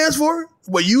he stands for,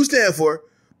 what you stand for,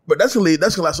 but that's gonna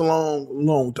last a long,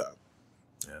 long time.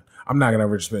 I'm not gonna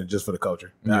Richard Spencer just for the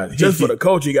culture. Just for the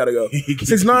culture, you gotta go.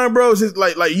 6ix9ine, bro. It's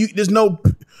like you. There's no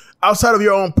outside of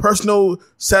your own personal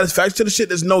satisfaction to the shit.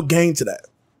 There's no gain to that.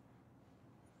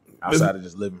 Outside of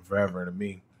just living forever in a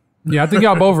meme. Yeah, I think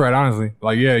y'all both right. Honestly,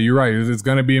 like, yeah, you're right. It's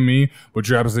gonna be a meme, but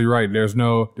you're absolutely right. There's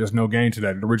no gain to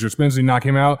that. The Richard Spencer, you knock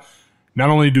him out. Not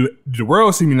only do the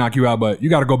world see me knock you out, but you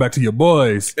got to go back to your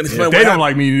boys. And if they don't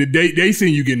like me, they see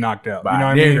you get knocked out. You know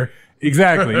what I mean?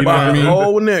 Exactly. You know what I mean?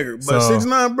 Whole nigga. But So-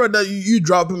 6ix9ine, bro, you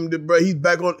drop him, bro. He's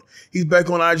back on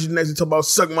IG next and talk about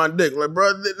suck my dick. Like, bro,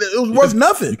 it was worth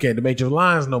nothing. You can't debate your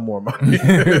lines no more, man. You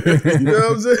know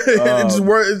what I'm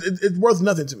saying? It's worth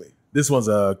nothing to me. This one's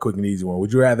a quick and easy one.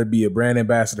 Would you rather be a brand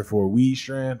ambassador for a weed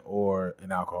strand or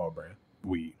an alcohol brand?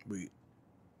 Weed.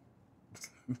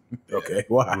 Okay,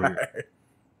 why?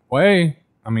 Way.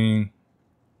 I mean,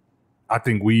 I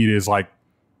think weed is like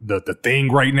the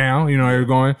thing right now. You know, you're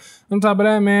going. On top of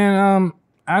that, man,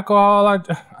 alcohol, I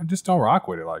just don't rock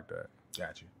with it like that.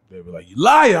 Got you. They'd be like, you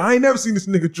liar. I ain't never seen this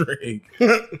nigga drink.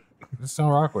 Just don't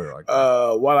rock with it like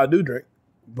that. While I do drink,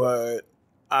 but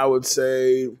I would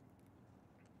say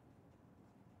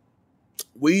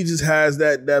weed just has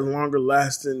that longer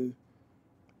lasting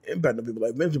impact on people.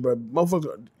 Like eventually, bro,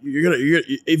 motherfucker,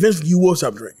 eventually you will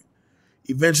stop drinking.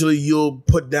 Eventually you'll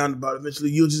put down the bottle.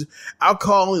 Eventually you'll just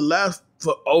alcohol only lasts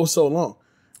for so long.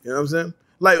 You know what I'm saying?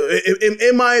 Like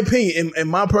in my opinion, in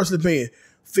my personal opinion,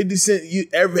 50 Cent,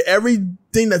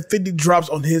 everything that 50 drops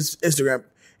on his Instagram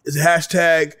is a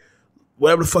hashtag,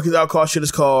 whatever the fuck his alcohol shit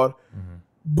is called. Mm-hmm.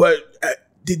 But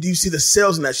did you see the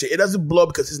sales in that shit? It doesn't blow up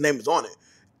because his name is on it.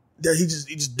 That he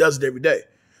just does it every day.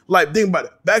 Like, think about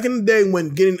it. Back in the day when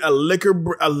getting a liquor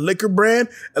brand,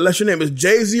 unless your name is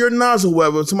Jay-Z or Nas or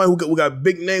whoever, somebody who got a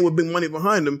big name with big money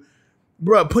behind them,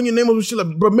 bro, putting your name up with shit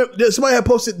like, bro, somebody had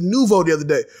posted Nuvo the other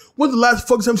day. When's the last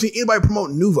fucking time you seen anybody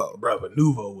promote Nuvo? Bro, but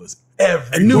Nuvo was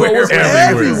everywhere. And Nuvo was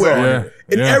everywhere.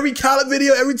 Yeah. In every Khaled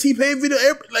video, every T-Pain video,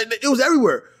 it was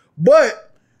everywhere.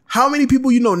 But how many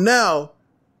people you know now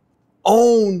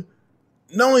own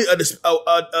not only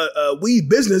a weed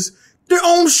business, their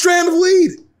own strand of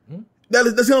weed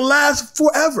that's gonna last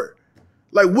forever?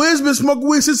 Like Wiz been smoking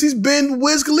weed since he's been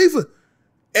Wiz Khalifa,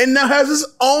 and now has his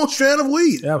own strand of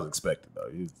weed. That was expected though.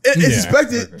 It's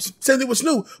expected. Same thing with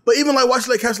Snoop. But even like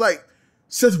watching like cats like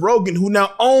Seth Rogen, who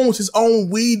now owns his own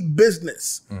weed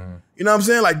business. Mm-hmm. You know what I'm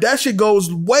saying? Like that shit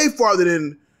goes way farther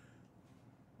than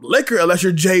liquor, unless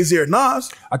you're Jay-Z or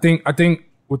Nas. I think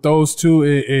with those two,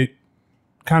 it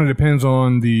kind of depends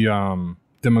on the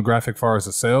demographic as far as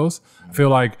the sales. I feel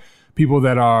like people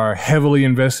that are heavily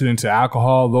invested into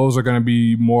alcohol, those are going to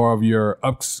be more of your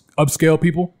upscale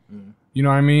people. Mm. You know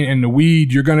what I mean? And the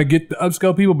weed, you're going to get the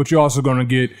upscale people, but you're also going to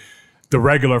get the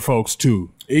regular folks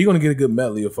too. You're going to get a good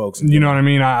medley of folks. You know what I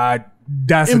mean?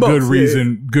 That's a good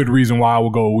reason why I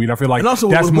would go with weed. I feel like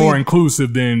that's more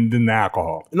inclusive than the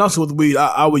alcohol. And also with weed,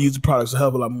 I would use the products a hell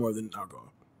of a lot more than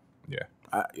alcohol. Yeah.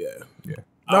 Yeah.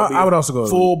 No, I would also go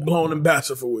full-blown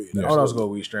ambassador for weed. I would also go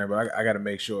weed strand, but I got to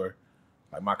make sure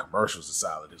like my commercials are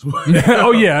solid as well.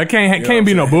 Oh yeah, it can't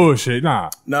be no bullshit. Nah,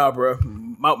 bro.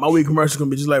 My weed commercial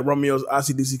gonna be just like Romeo's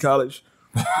ICDC College.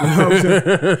 You know what I'm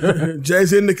saying?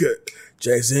 Jay's in the cut.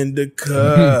 Jay's in the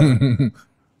cut.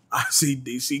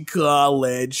 ICDC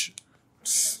College.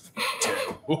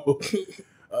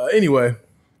 Anyway,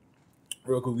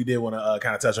 real quick, we did want to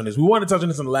kind of touch on this. We wanted to touch on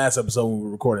this in the last episode when we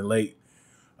were recording late.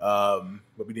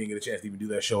 But we didn't get a chance to even do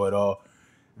that show at all.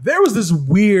 There was this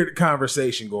weird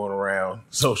conversation going around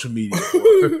social media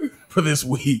for this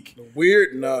week.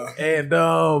 Weird? Nah. And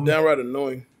downright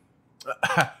annoying.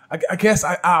 I guess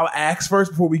I'll ask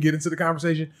first before we get into the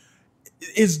conversation.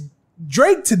 Is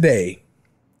Drake today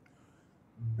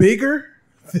bigger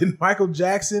than Michael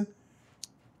Jackson?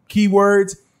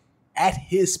 Keywords, at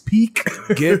his peak?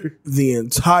 Get the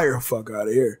entire fuck out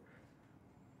of here.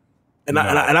 And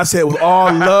I say it with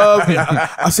all love.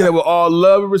 I say it with all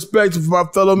love and respect for my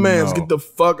fellow man. No. Get the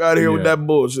fuck out of here with that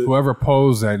bullshit. Whoever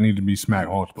posed that need to be smacked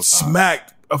multiple times.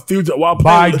 Smacked a few times while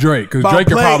By playing Drake, because Drake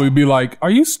could probably be like,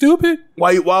 "Are you stupid?"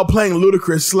 While playing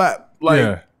Ludacris slap,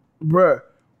 like, bruh,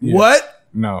 what?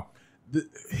 No.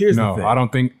 Here's the thing. I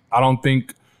don't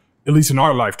think, at least in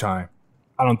our lifetime,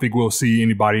 I don't think we'll see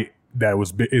anybody that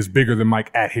is bigger than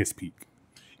Mike at his peak.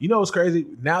 You know what's crazy?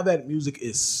 Now that music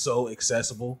is so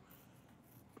accessible,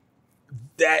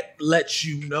 that lets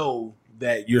you know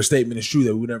that your statement is true,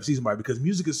 that we would never see somebody, because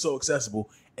music is so accessible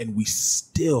and we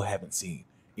still haven't seen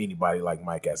anybody like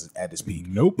Mike at his peak.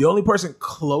 Nope. The only person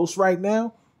close right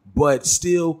now, but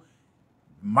still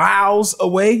miles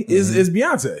away, is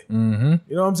Beyonce. Mm-hmm.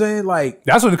 You know what I'm saying? Like,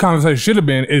 that's what the conversation should have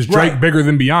been. Is Drake bigger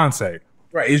than Beyonce?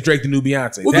 Right. Is Drake the new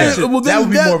Beyonce? Well, that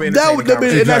would be more of an that would have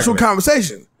been an actual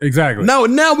conversation. Exactly. Now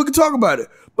we can talk about it.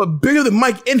 But bigger than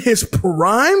Mike in his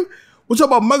prime? We're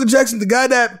talking about Michael Jackson, the guy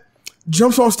that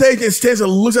jumps on stage and stands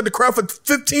and looks at the crowd for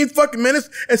 15 fucking minutes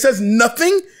and says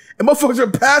nothing, and motherfuckers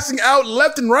are passing out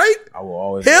left and right. I will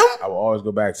always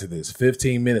go back to this.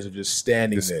 15 minutes of just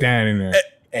standing there.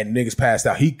 And niggas passed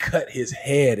out. He cut his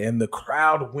head and the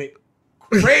crowd went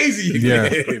crazy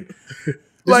again. This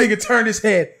nigga turned his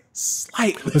head,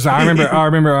 slightly. Listen, I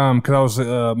remember, because I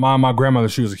was my grandmother.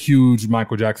 She was a huge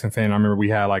Michael Jackson fan. I remember we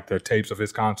had like the tapes of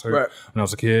his concert when I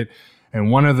was a kid, and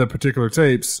one of the particular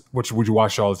tapes, which you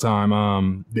watch all the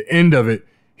time, the end of it,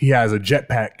 he has a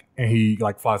jetpack and he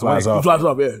like flies off. He flies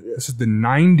off, yeah. This is the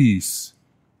 90s,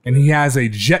 and he has a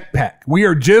jetpack. We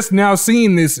are just now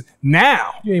seeing this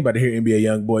now. You ain't about to hear NBA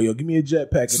young boy. Yo, give me a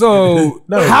jetpack. So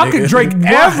how could Drake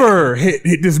ever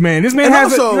hit this man? This man And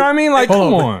has, also- you know what I mean? Like,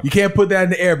 come on. You can't put that in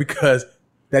the air because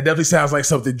that definitely sounds like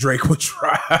something Drake would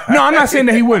try. No, I'm not saying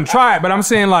that he wouldn't try it, but I'm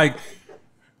saying like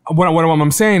what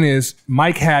I'm saying is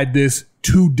Mike had this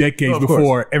 2 decades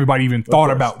before everybody even thought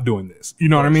about doing this. You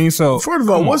know what I mean? So First of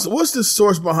all, what's the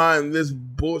source behind this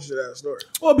bullshit ass story?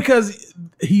 Well, because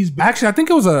he's actually, I think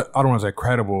it was I don't want to say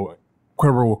credible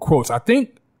quotes. I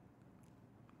think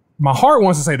my heart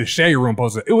wants to say the Shade Room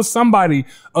posted. It was somebody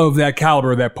of that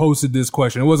caliber that posted this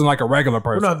question. It wasn't like a regular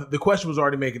person. no, the question was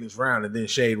already making its round, and then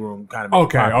Shade Room kind of made it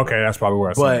popular. Okay, that's probably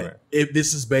where I saw it. But if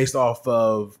this is based off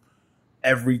of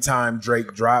every time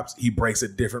Drake drops, he breaks a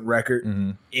different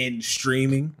record in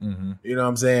streaming. You know what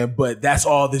I'm saying? But that's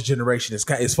all this generation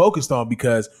is focused on,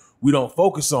 because we don't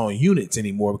focus on units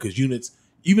anymore, because units,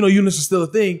 even though units are still a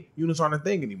thing, units aren't a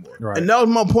thing anymore. Right. And that was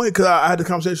my point, because I had the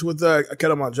conversation with a cat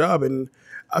on my job, and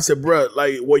I said, bro,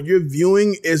 like what you're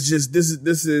viewing is just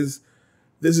this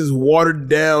is watered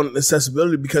down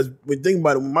accessibility, because when you think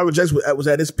about it, when Michael Jackson was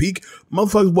at his peak,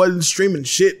 motherfuckers wasn't streaming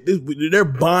shit. They're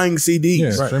buying CDs.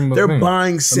 Yeah, streaming was they're a thing.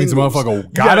 buying That means singles. the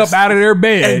motherfucker got up out of their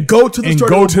bed and go to the store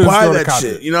to buy store to that copy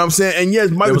shit. it. You know what I'm saying? And yes,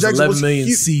 There Michael was Jackson 11 million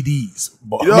huge. CDs.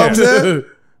 You know what I'm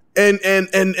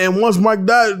saying? And once Mike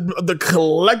died, the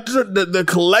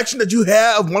collection that you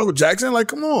have of Michael Jackson, like,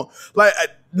 come on. Like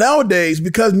nowadays,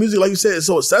 because music, like you said, is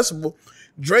so accessible,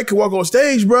 Drake can walk on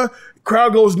stage, bro.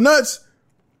 Crowd goes nuts.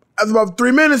 After about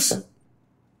 3 minutes,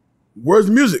 where's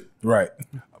the music? Right.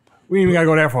 We ain't even gotta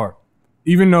go that far.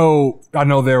 Even though I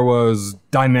know there was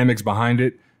dynamics behind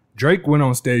it, Drake went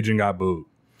on stage and got booed.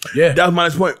 Yeah. That was my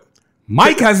next point.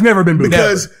 Mike has never been booed.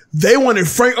 Because they wanted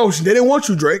Frank Ocean. They didn't want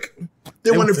you, Drake.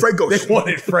 They wanted Frank Ocean. They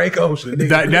wanted Frank Ocean.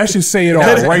 That should say it all,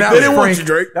 That- right that They there. didn't was want Frank- you,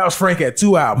 Drake. That was Frank had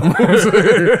 2 albums.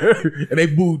 And they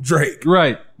booed Drake.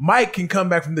 Right. Mike can come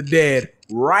back from the dead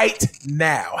right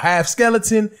now. Half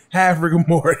skeleton, half rigor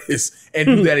mortis, and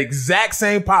do that exact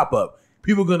same pop-up.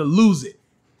 People are going to lose it.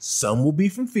 Some will be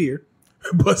from fear,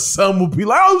 but some will be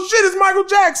like, oh shit, it's Michael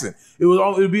Jackson. It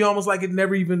would be almost like it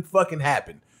never even fucking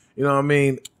happened. You know what I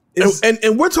mean?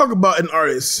 And we're talking about an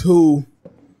artist who,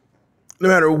 no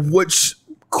matter which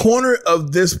corner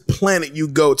of this planet you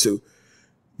go to,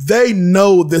 they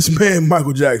know this man,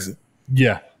 Michael Jackson.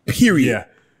 Yeah. Period. Yeah.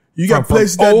 You got From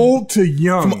places that old to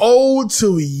young. from old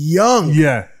to young.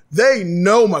 Yeah. They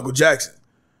know Michael Jackson.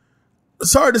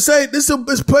 Sorry to say, there's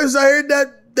places out here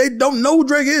that they don't know who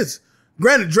Drake is.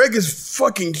 Granted, Drake is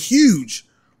fucking huge.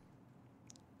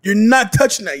 You're not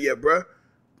touching that yet, bro.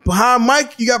 Behind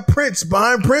Mike, you got Prince.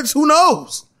 Behind Prince, who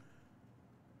knows?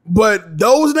 But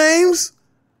those names,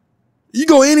 you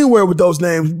go anywhere with those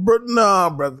names, bro. Nah,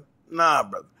 brother.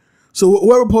 So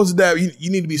whoever posted that, you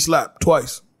need to be slapped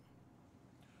twice.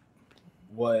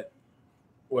 What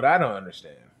I don't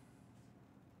understand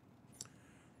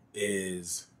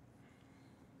is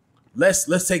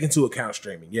let's take into account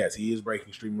streaming. Yes, he is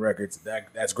breaking streaming records.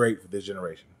 That's great for this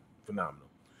generation. Phenomenal.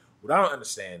 What I don't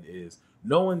understand is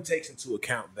no one takes into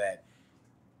account that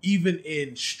even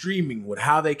in streaming, with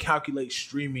how they calculate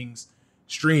streams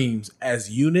as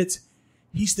units,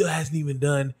 he still hasn't even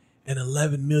done an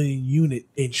 11 million unit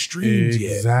in streams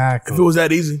yet. Exactly. If it was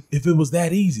that easy. If it was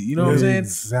that easy, you know what I'm saying?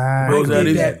 Exactly. Bro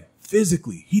did that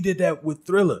physically. He did that with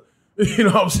Thriller. You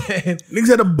know what I'm saying? Niggas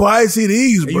had to buy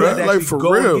CDs, And you bro. had to Like, actually for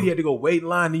go, real. You had to go wait in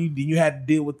line, and then you had to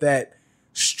deal with that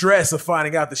stress of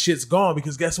finding out the shit's gone,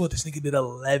 because guess what? This nigga did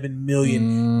 11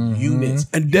 million units.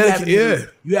 And you haven't yeah.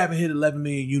 hit 11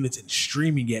 million units in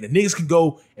streaming yet. And niggas can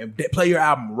go and play your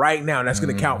album right now, and that's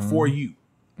going to count for you.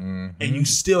 And you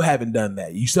still haven't done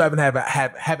that. You still haven't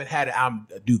had an album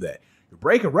do that. You're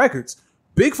breaking records.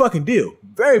 Big fucking deal.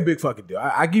 Very big fucking deal.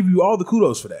 I give you all the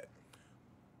kudos for that.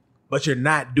 But you're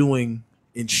not doing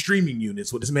in streaming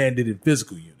units what this man did in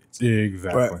physical units.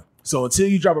 Exactly. Right. So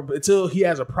until he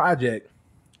has a project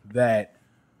that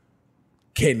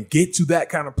can get to that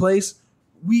kind of place,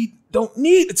 we don't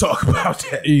need to talk about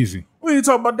that. Easy. We need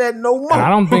to talk about that no more. And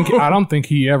I don't think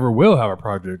he ever will have a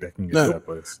project that can get to that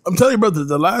place. I'm telling you, brother,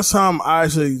 the last time I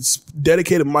actually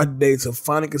dedicated my day to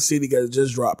finding a CD that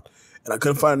just dropped, and I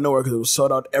couldn't find it nowhere because it was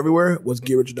sold out everywhere, was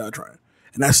Get Rich or Die Trying.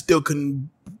 And I still couldn't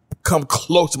come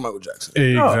close to Michael Jackson.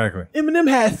 Exactly. Eminem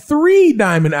had 3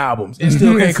 diamond albums and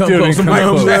still can't come Still close to didn't come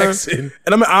Michael close. Jackson.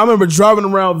 And I remember driving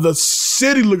around the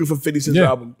city looking for 50 Cent's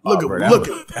album. Bro,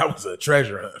 Looking. that was a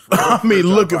treasure hunt. I mean,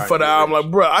 looking for the album.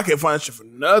 Like, bro, I can't find that shit for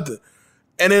nothing.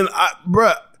 And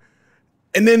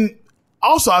then,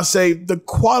 also I say the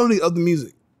quality of the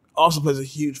music also plays a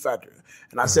huge factor.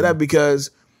 And I say that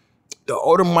because the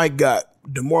older Mike got,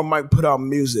 the more Mike put out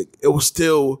music, it was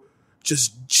still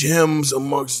just gems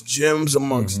amongst gems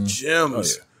amongst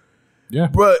gems. Oh, yeah. Yeah.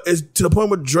 Bro, it's to the point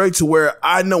with Drake to where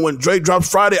I know when Drake drops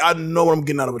Friday, I know what I'm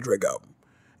getting out of a Drake album.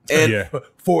 And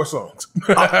 4 songs.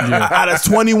 out of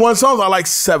 21 songs, I like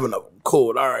 7 of them.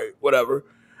 Cool, all right, whatever.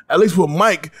 At least with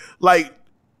Mike, like,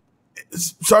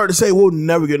 sorry to say, we'll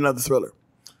never get another Thriller.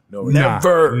 No,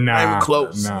 Never. Not even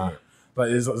close. Nah. But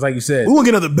it's like you said, We won't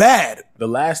get another Bad. the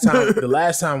last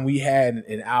time we had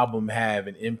an album have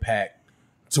an impact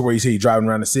to where you say you're driving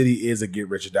around the city is a Get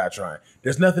Rich or Die Trying.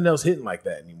 There's nothing else hitting like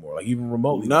that anymore, like even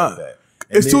remotely like that.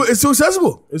 And It's too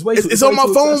accessible. It's on my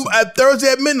phone accessible. at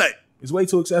Thursday at midnight. It's way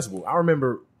too accessible. I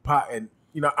remember Pac, and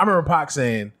I remember Pac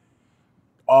saying,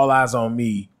 "All Eyes on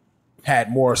Me" had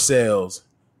more sales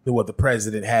than what the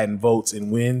president had in votes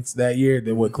and wins that year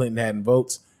than what Clinton had in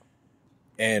votes.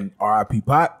 And R.I.P.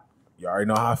 Pac. You already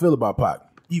know how I feel about Pac.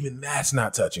 Even that's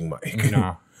not touching Mike.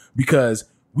 No. Because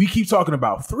we keep talking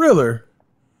about Thriller,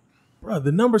 bro,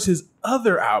 the numbers his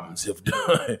other albums have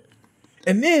done.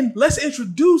 And then let's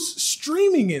introduce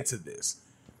streaming into this.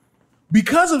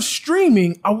 Because of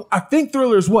streaming, I think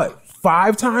Thriller is what?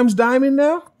 5 times Diamond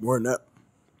now? More than that.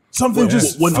 Something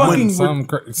just when- fucking Something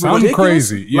ridiculous.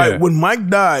 crazy. Yeah. Like when Mike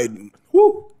died,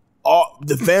 all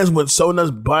the fans went so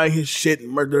nuts buying his shit and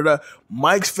murder.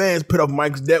 Mike's fans put off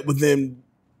Mike's debt within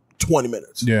 20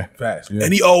 minutes. yeah. Fast. Yeah.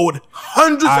 And he owed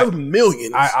hundreds of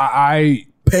millions. I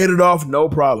Paid it off, no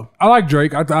problem. I like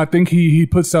Drake. I think he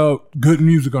puts out good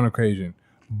music on occasion.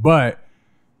 But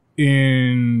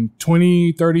in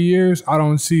 20, 30 years, I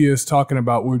don't see us talking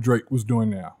about what Drake was doing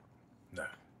now. Nah.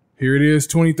 Here it is,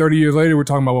 20, 30 years later, we're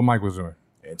talking about what Mike was doing.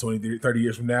 And 20, 30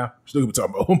 years from now, still gonna be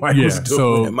talking about what Mike Yeah, was doing.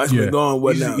 so- And Mike's yeah. been gone,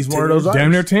 what now? He's 10 one of those years?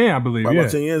 Damn near 10, I believe. About Yeah.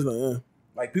 10 years now, yeah.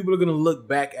 Like people are gonna look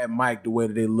back at Mike the way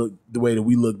that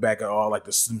we look back at all like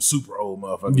some super old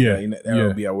motherfuckers. Yeah, Like, yeah.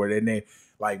 that'll be our word. Their name.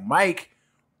 Like Mike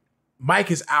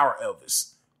is our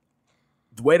Elvis.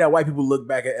 The way that white people look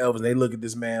back at Elvis, they look at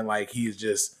this man like he is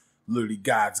just literally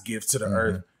God's gift to the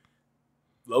earth.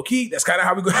 Low key, that's kind of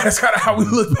how we go. That's kind of how we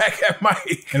look back at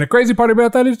Mike. And the crazy part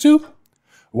about that is, too,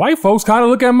 white folks kind of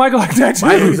look at Mike like that, too.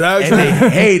 And they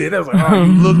hate it. I was like, oh,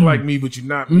 you look like me, but you're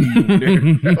not me.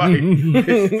 Like,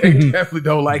 they definitely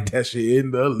don't like that shit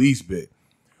in the least bit.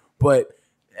 But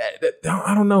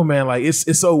I don't know, man. Like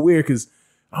it's so weird because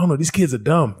I don't know. These kids are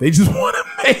dumb. They just want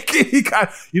to make it.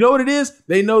 You know what it is?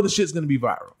 They know the shit's gonna be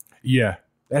viral. Yeah.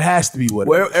 That has to be what.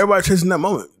 Well, it is. everybody chasing that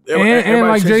moment. And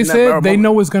like Jay said, they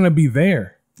know it's going to be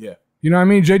there. Yeah. You know what I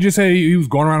mean? Jay just said he was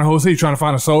going around the whole city trying to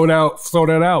find a sold out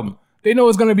album. They know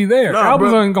it's going to be there. Nah,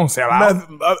 Albums bro. ain't going to sell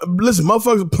out. Listen,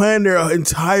 motherfuckers plan their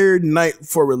entire night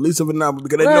for release of an album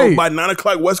because they Right. know by 9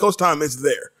 o'clock West Coast time it's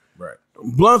there. Right.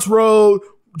 Blunts rolled,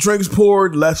 drinks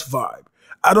poured, let's vibe.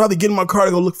 I don't have to get in my car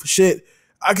to go look for shit.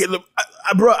 I can't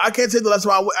say the last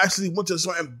time I actually went to the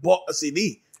store and bought a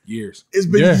CD. Years. It's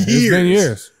been Yeah, years. it's been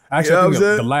years. Actually, You know I what think I'm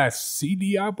saying? the last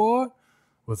CD I bought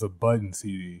was a Button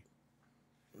CD.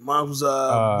 Mine was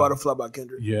Butterfly by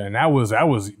Kendrick. Yeah, and that was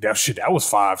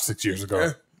 5-6 years ago.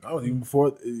 Yeah. I was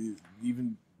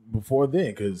even before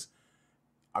then because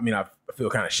I mean I feel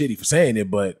kind of shitty for saying it,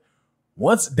 but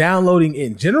once downloading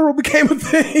in general became a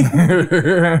thing,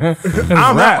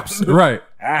 I'm raps, right?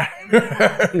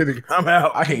 I'm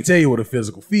out. I can't tell you what a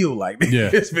physical feel like. Yeah.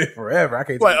 It's been forever. I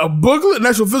can't. Like a booklet, an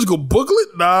actual physical booklet?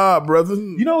 Nah, brother.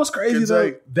 You know what's crazy Can't though?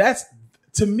 take. That's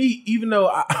to me, even though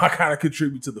I kind of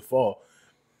contribute to the fall,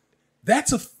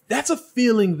 that's a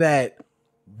feeling that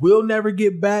we'll never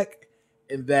get back,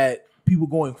 and that people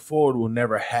going forward will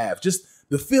never have. Just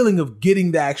the feeling of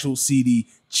getting the actual CD,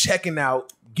 checking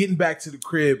out, getting back to the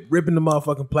crib, ripping the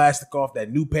motherfucking plastic off,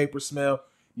 that new paper smell.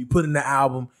 You put in the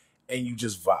album, and you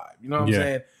just vibe. You know what I'm Yeah.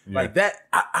 saying? Yeah. Like that.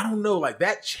 I don't know. Like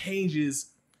that changes.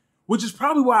 Which is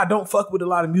probably why I don't fuck with a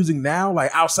lot of music now.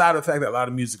 Like outside of the fact that a lot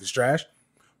of music is trash,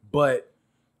 but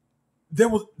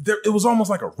it was almost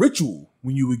like a ritual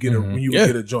when you would get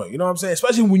get a joint. You know what I'm saying?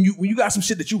 Especially when you got some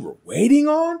shit that you were waiting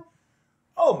on.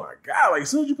 Oh my god! Like as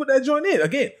soon as you put that joint in,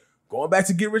 again, going back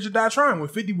to Get Rich or Die Trying, when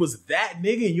 50 was that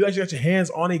nigga and you actually got your hands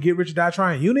on a Get Rich or Die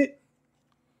Trying unit,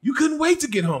 you couldn't wait to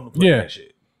get home to play that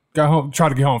shit. Got home, tried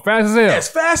to get home fast as hell. As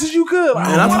fast as you could. Like,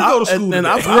 And I want to go to school. and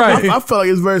today. I feel like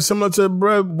it's very similar to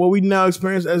what we now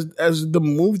experience as the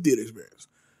movie theater experience.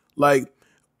 Like,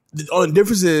 the only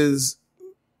difference is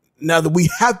now that we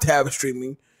have to have a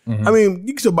streaming. Mm-hmm. I mean,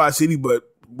 you can still buy a CD, but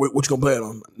what you gonna play it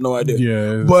on? No idea.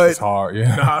 Yeah, but it's hard.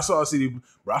 Yeah. Nah, I saw a CD.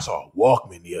 Bro, I saw a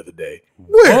Walkman the other day.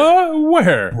 where?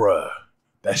 Where? Bruh,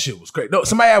 that shit was crazy. No,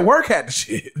 somebody at work had the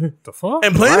shit. The fuck?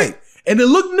 And playing Right. it? And it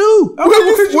looked new.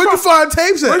 Where'd you find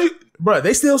tapes at? Bruh,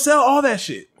 they still sell all that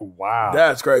shit. Wow.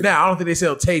 That's crazy. Now, I don't think they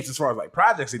sell tapes as far as like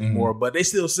projects anymore, but they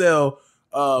still sell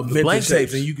the blank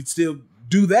tapes, and you can still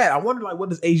do that. I wonder, like, what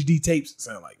does HD tapes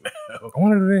sound like now? I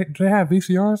wonder, do they have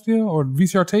VCR still or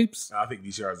VCR tapes? I think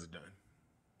VCRs are done.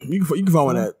 You can find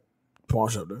one at pawn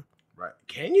shop there. Right.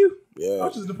 Can you? Yeah. I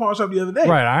was just at the pawn shop the other day.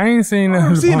 Right. I ain't seen that.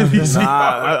 I've seen the VCR.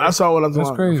 Nah, I saw what I'm talking That's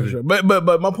about. crazy. For sure.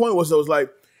 But my point was, though, was like,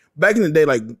 back in the day,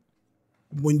 like,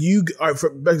 when you, all right,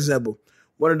 for back example,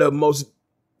 one of the most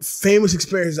famous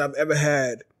experiences I've ever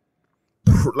had,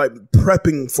 like,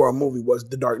 prepping for a movie was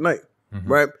The Dark Knight,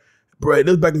 right? Bro,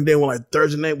 this was back in the day when, like,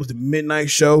 Thursday night was the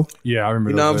midnight show. Yeah, I remember.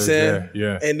 You know what I'm those saying? days.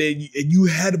 Yeah. And then you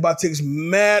had to buy tickets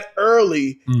mad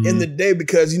early in the day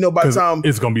because, you know, by the 'Cause time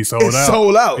it's gonna be sold it's out.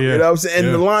 sold out. Yeah. You know what I'm saying? And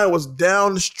Yeah. the line was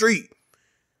down the street.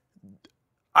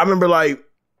 I remember, like,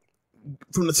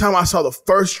 from the time I saw the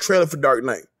first trailer for Dark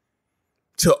Knight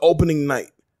to opening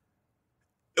night,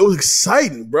 it was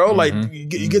exciting, bro. Like, you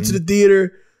get to the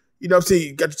theater, you know what I'm saying?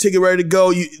 You got your ticket ready to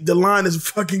go. The line is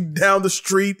fucking down the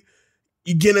street.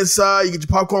 You get inside, you get your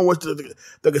popcorn, which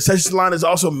the concession line is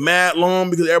also mad long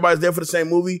because everybody's there for the same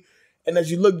movie. And as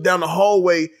you look down the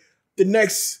hallway, the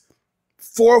next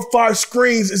 4 or 5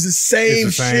 screens is the same,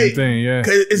 It's the same shit. thing, yeah.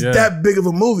 Because it's Yeah. that big of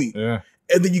a movie. Yeah.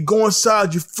 And then you go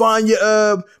inside, you find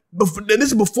your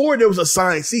this is before there was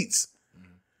assigned seats.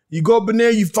 You go up in there,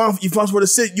 you find somewhere to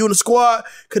sit, you and the squad,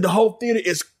 because the whole theater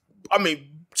is, I mean,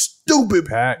 stupid,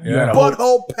 Packed, You yeah. gotta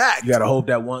butthole packed. You gotta hope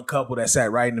that one couple that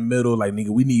sat right in the middle, like, nigga,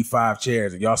 we need 5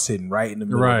 chairs, and y'all sitting right in the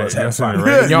middle Right, of us y'all having sitting fun.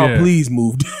 right- And y'all yeah. please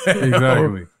move.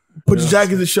 Exactly. Put your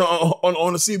jackets and shit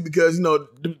on the seat because, you know,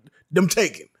 them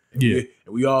taken. Yeah.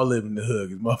 And we all live in the hood.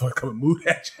 This motherfucker come and move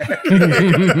that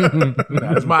jacket.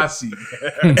 Nah, that's my seat.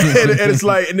 and it's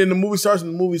like, and then the movie starts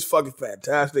and the movie's fucking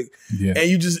fantastic. Yeah. And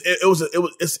you just,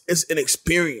 it's an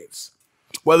experience.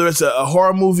 Whether it's a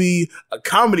horror movie, a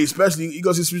comedy, especially, you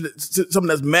go see something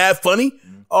that's mad funny.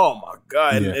 Oh my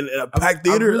God. Yeah. And in a packed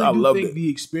theater, really I do love think it. the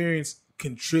experience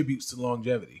contributes to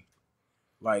longevity.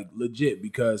 Like, legit,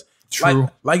 because True.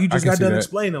 like you just I can got see done that.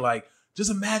 explaining, like, just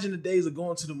imagine the days of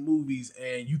going to the movies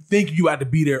and you think you had to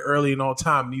be there early and on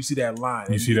time and you see that line.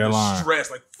 You and see that get line. stressed,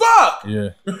 like, fuck! Yeah.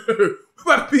 We're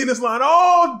about to be in this line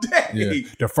all day. Yeah.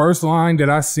 The first line that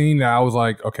I seen that I was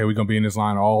like, okay, we're gonna be in this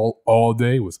line all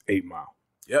day was 8 Mile.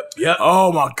 Yep.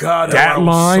 Oh my God. That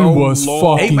line so was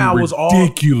long. fucking 8 Mile was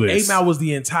ridiculous. 8 Mile was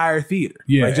the entire theater.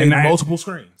 Yeah, Like, and multiple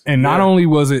screens. And not only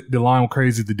was it the line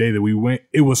crazy the day that we went,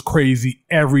 it was crazy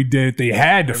every day that they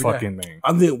had the fucking thing.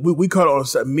 I think we caught it on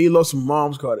Saturday. Milo, some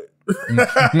moms caught it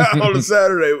on a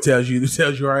Saturday. Tells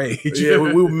you our age. Yeah,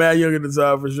 we were mad young at the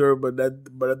time for sure, but that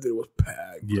thing was packed.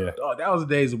 Yeah. Oh, that was the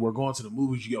days that we're going to the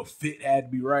movies. Your fit had to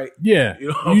be right. Yeah. You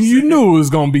know what I'm You saying? knew it was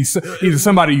gonna be either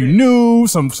somebody you knew,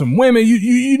 some women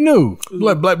you knew.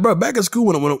 Like, bro, back in school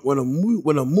when a movie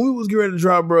was getting ready to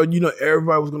drop, bro, you know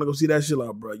everybody was gonna go see that shit.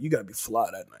 Like, bro, you gotta be fly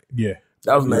that night. Yeah.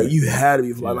 That was like you had to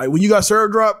be fly. Like when you got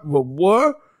Serve Drop, but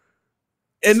what?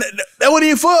 And that wasn't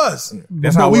even for us.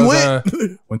 That's But how we it was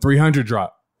went. when 300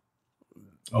 dropped.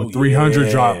 Oh, 300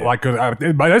 yeah. dropped. Like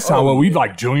by that time, we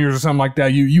like juniors or something like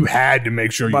that. You had to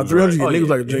make sure you By was 300, right. niggas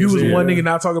like a If you was JC. one nigga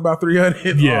not talking about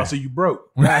 300, Yeah. so you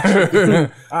broke. I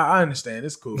understand.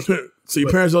 It's cool. So your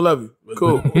parents don't love you.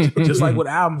 Cool. Just like with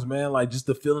albums, man. Like just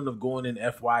the feeling of going in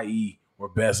FYE or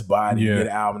Best Buy and you get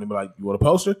an album and be like, you want a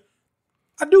poster?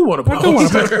 I do want a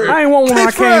poster. I ain't want one when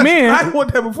I came in, I didn't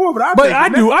want that before, but I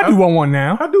do want one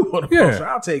now. I do want a poster.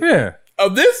 I'll take it. Yeah.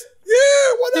 Of this?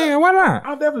 Yeah, why not? Yeah, why not?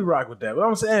 I'll definitely rock with that. But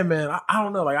I'm saying, man, I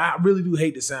don't know. Like, I really do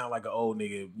hate to sound like an old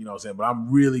nigga, you know what I'm saying? But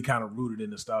I'm really kind of rooted in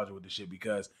nostalgia with this shit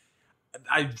because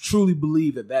I truly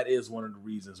believe that is one of the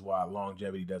reasons why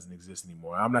longevity doesn't exist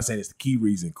anymore. I'm not saying it's the key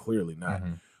reason, clearly not.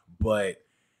 But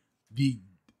the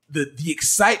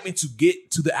excitement to get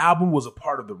to the album was a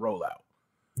part of the rollout.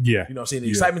 Yeah. You know what I'm saying? The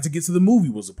excitement to get to the movie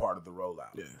was a part of the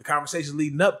rollout. Yeah. The conversation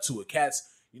leading up to it. Cats,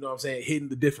 you know what I'm saying, hitting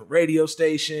the different radio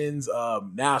stations.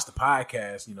 Now it's the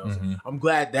podcast, you know. So I'm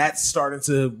glad that's starting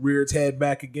to rear its head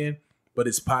back again. But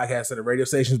it's podcasts at the radio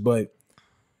stations. But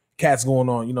cats going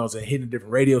on, you know what I'm saying, hitting the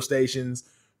different radio stations,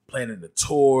 planning the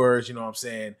tours, you know what I'm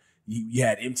saying. You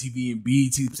had MTV and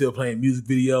BET still playing music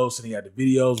videos. And you had the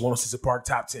videos, 106 Park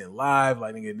Top 10 Live.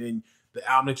 Like, and then the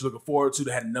album that you're looking forward to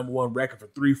that had a #1 record for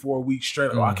 3-4 weeks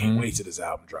straight. Oh, I can't wait till this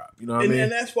album drop. You know what I mean?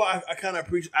 And that's why I kind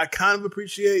of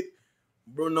appreciate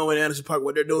Bruno and Anderson .Paak,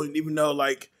 what they're doing, even though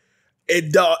like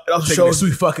it also Taking a shows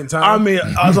sweet fucking time. I mean,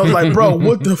 I was like, bro,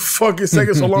 what the fuck is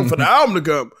taking so long for the album to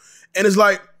come? And it's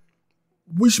like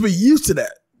we should be used to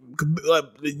that. Like,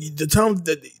 the time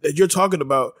that you're talking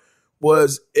about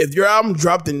was if your album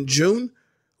dropped in June,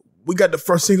 we got the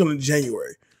first single in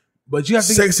January. But you have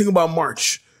to second single about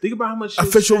March. Think about how much shit's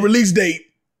official changed. release date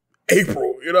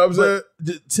April. You know what I'm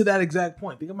saying? To that exact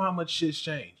point, think about how much shit's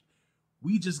changed.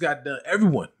 We just got done.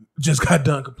 Everyone just got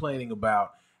done complaining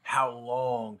about how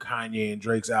long Kanye and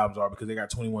Drake's albums are because they got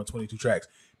 21, 22 tracks.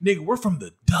 Nigga, we're from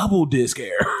the double disc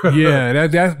era. Yeah,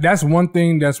 that's one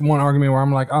thing. That's one argument where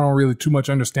I'm like, I don't really too much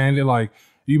understand it. Like,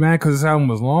 you mad because this album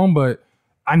was long, but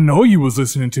I know you was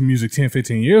listening to music 10,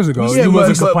 15 years ago. You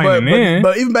wasn't complaining then.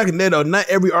 But even back in then, though, not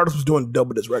every artist was doing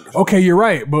double disc records. Okay, you're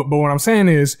right. But what I'm saying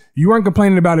is you weren't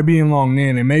complaining about it being long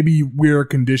then, and maybe we're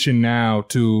conditioned now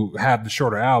to have the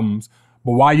shorter albums.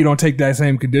 But why you don't take that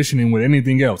same conditioning with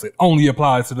anything else? It only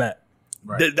applies to that.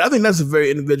 Right. I think that's a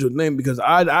very individual thing because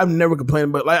I've never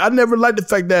complained, but like I never liked the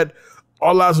fact that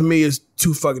All Eyes on Me is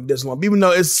too fucking this long. Even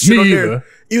though it's shit on there,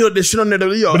 even though there's shit on there,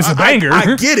 that, yo, but it's a banger.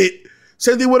 I get it.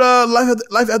 Same thing with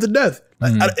Life After Death.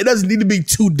 Like, it doesn't need to be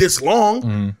too this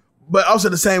long, but also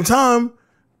at the same time,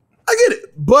 I get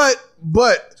it. But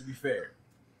to be fair,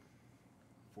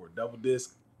 for a double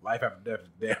disc, Life After Death is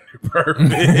damn near perfect.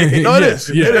 No, it is.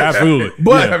 Yeah, it is. absolutely.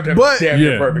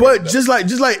 But just like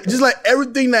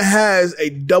everything that has a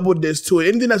double disc to it,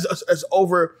 anything that's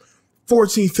over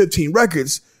 14, 15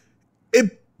 records,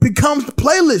 it becomes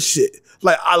playlist shit.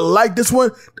 Like I like this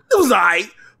one. It was alright.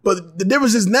 But the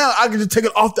difference is now I can just take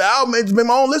it off the album and just make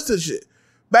my own list of shit.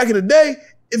 Back in the day,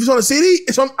 if it's on a CD,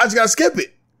 I just gotta skip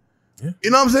it. Yeah. You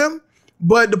know what I'm saying?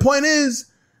 But the point is,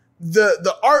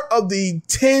 the art of the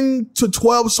 10 to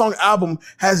 12 song album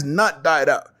has not died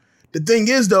out. The thing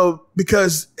is though,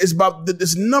 because it's about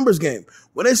this numbers game.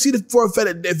 When they see the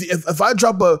forfeit, if I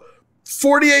drop a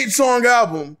 48 song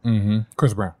album,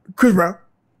 Chris Brown,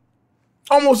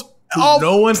 almost.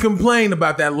 No one complained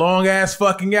about that long ass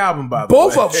fucking album. By the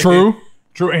both way, of them.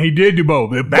 True, and he did do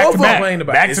both. Back to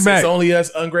back. It's only us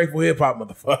ungrateful hip hop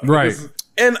motherfuckers, right?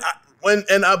 And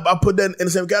I put that in the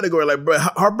same category. Like, bro,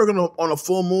 Heartbreak on a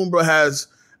Full Moon, bro, has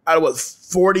out of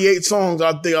 48 songs.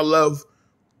 I think I love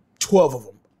 12 of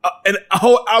them, and a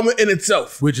whole album in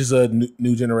itself, which is a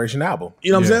new generation album.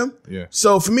 You know what I'm saying? Yeah.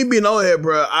 So for me being old head,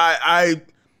 bro, I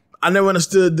never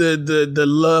understood the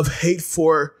love hate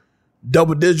for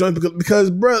double disc joint because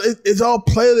bro, it's all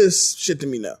playlist shit to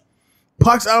me now.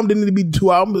 Pac's album didn't need to be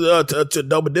 2 albums to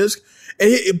double disc,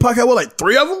 and Pac had like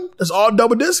 3 of them. That's all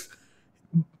double disc,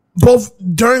 both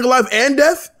during life and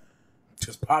death.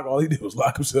 Because Pac, all he did was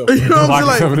lock himself. You know what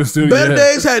I'm saying? Studio, Better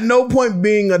Days had no point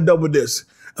being a double disc.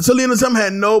 Until the end of time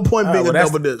had no point being a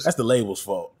double disc. That's the label's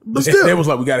fault. But still, they was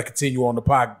like, we got to continue on the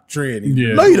Pac trend.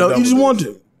 Yeah. No, you don't. You just want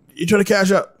to. You're trying to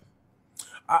cash up.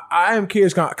 I am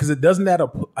curious because it doesn't that.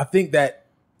 I think that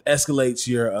escalates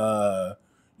your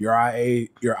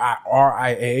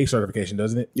RIAA certification,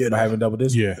 doesn't it? Yeah, by having double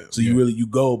disc. Yeah. So you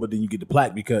go, but then you get the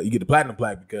plaque because you get the platinum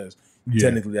plaque because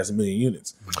technically that's 1 million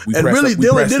units. We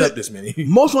pressed up this many.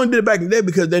 Most only did it back in the day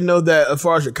because they know that as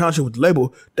far as your contract with the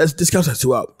label, this counts as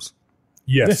 2 albums.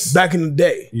 Yes. Back in the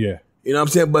day. Yeah. You know what I'm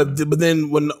saying? But then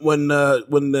when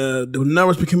the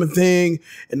numbers became a thing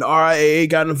and the RIAA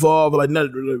got involved, like, no,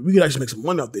 we could actually make some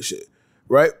money off this shit,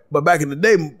 right? But back in the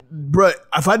day, bro,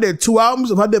 if I did 2 albums,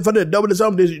 if I did a double this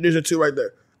album, there's your 2 right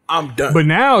there. I'm done. But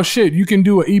now, shit, you can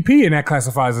do an EP and that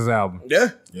classifies as album. Yeah,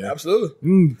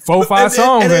 absolutely. 4, 5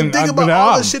 songs. And then think about all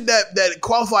album. the shit that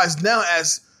qualifies now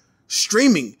as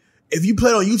streaming. If you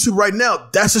play it on YouTube right now,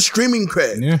 that's a streaming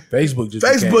cred. Yeah.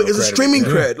 Facebook is a streaming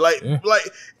cred. Like.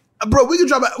 Bro, we could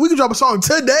drop a song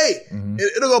today.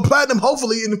 It'll go platinum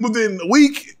hopefully within a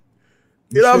week.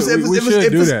 You know what I'm saying? If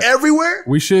it's everywhere,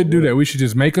 we should do that. We should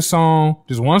just make a song,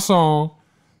 just one song,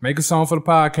 make a song for the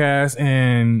podcast,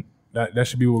 and that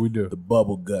should be what we do. The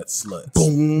bubble gut sluts.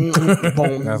 Boom,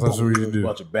 boom. That's what we should do. A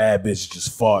bunch of bad bitches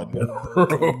just farting.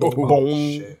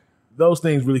 Boom. Those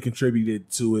things really contributed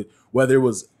to it. Whether it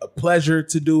was a pleasure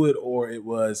to do it or it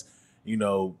was,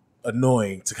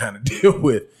 annoying to kind of deal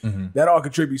with. That all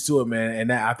contributes to it, man.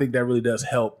 And I think that really does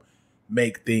help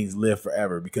make things live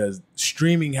forever because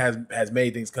streaming has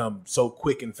made things come so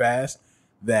quick and fast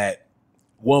that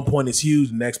one point is huge,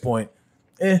 the next point,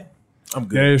 I'm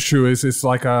good. That is true. It's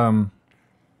like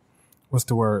what's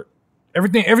the word?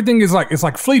 Everything is like it's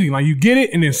like fleeting. Like you get it,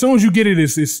 and then as soon as you get it,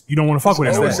 it's you don't want to fuck with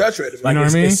it. Oversaturated. You know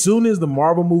what I mean? As soon as the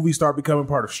Marvel movies start becoming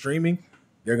part of streaming,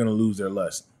 they're gonna lose their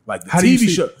lust. Like the TV TV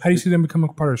show. How do you see them becoming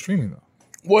a part of streaming though?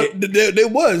 There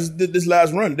was this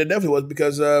last run. There definitely was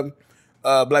because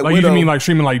Black Like Widow. you mean like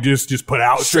streaming, like just put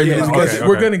out straight? Yeah, Okay, because okay.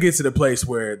 we're going to get to the place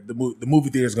where the movie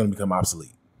theater is going to become obsolete.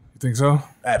 You think so?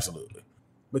 Absolutely.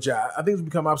 But yeah, I think it's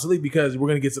become obsolete because we're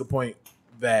going to get to the point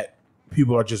that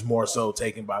people are just more so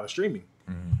taken by the streaming.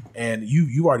 And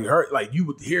you already heard, like, you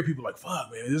would hear people like, fuck,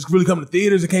 man, is this really coming to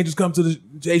theaters? It can't just come to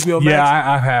HBO Max?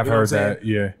 Yeah, I have You know what heard I'm that.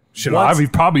 Yeah. Shit, Once-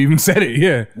 I've probably even said it.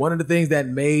 Yeah. One of the things that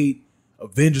made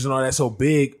Avengers and all that so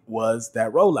big was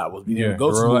that rollout, was being able to go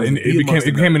to the movies and and be it amongst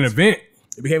the became an nerds. event.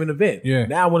 It became an event. Yeah.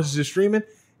 Now when it's just streaming,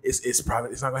 it's not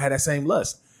gonna have that same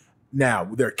lust. Now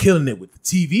they're killing it with the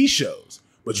TV shows,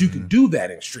 but you can do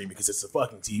that in streaming because it's a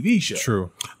fucking TV show.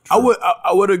 True. I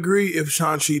would agree if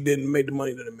Shang-Chi didn't make the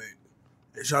money that it made.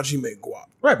 And Shang-Chi made guap.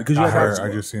 Right, because you I had heard- the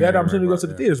I just seen you had the that, opportunity to go right, to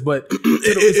the yeah. theaters, but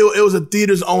It was a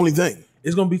theaters only thing.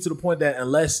 it's going to be to the point that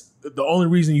unless the only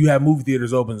reason you have movie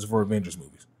theaters open is for Avengers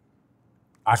movies.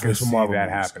 I can for see Marvel that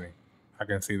movies. happening. I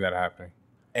can see that happening.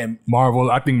 And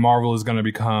I think Marvel is going to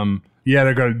become,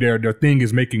 their thing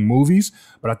is making movies,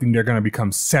 but I think they're going to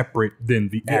become separate than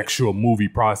the actual movie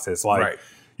process. Like, Right.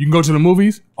 you can go to the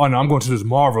movies. Oh no, I'm going to this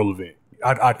Marvel event.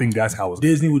 I think that's how it's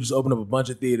going. Disney would just open up a bunch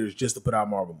of theaters just to put out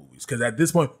Marvel movies. Because at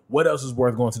this point, what else is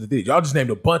worth going to the theaters? Y'all just named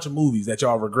a bunch of movies that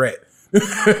y'all regret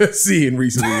seeing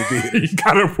recently in theaters. You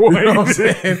got a point. You know what I'm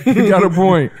saying? You got a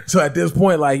point. So at this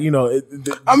point, like, you know,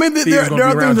 I mean, there theaters gonna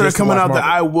are be around things that are just to coming watch out that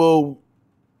Marvel. I will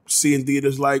see in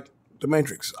theaters, like The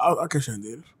Matrix. I'll catch it in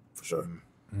theaters for sure.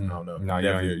 I don't know. No,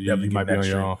 Definitely- you definitely might be give on that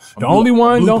your stream. own. I'm The only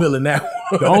one, blue though, pilling that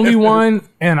one. the only one,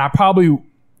 and I probably,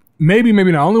 maybe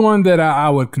the only one that I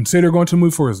would consider going to the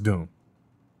movie for is Doom.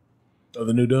 Oh,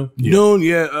 the new Doom? Dune,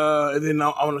 and then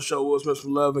I want to show Will Smith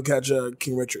some love and catch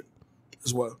King Richard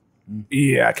as well.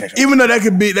 Yeah, I catch Even though that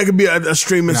could be a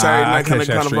streaming Saturday night kind of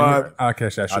vibe. I'll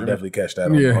catch that I'll stream. definitely catch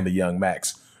that Yeah. on the Young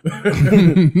Max.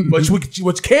 But what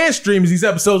you can stream is these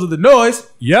episodes of The Noise.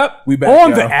 Yep. We back, on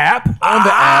y'all. the app. On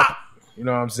the app. You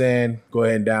know what I'm saying? Go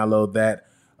ahead and download that.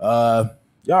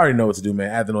 Y'all already know what to do, man.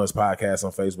 At The Noise Podcast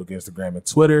on Facebook, Instagram, and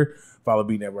Twitter. Follow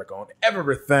B Network on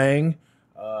everything.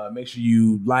 Make sure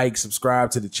you like,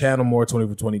 subscribe to the channel. More 20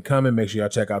 for 20 coming. Make sure y'all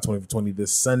check out 20 for 20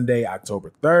 this Sunday,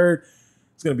 October 3rd.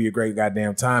 It's going to be a great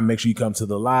goddamn time. Make sure you come to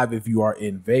the live if you are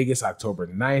in Vegas, October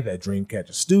 9th at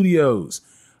Dreamcatcher Studios.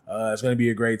 It's going to be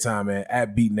a great time, man.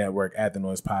 At Beat Network, at The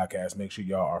Noise Podcast. Make sure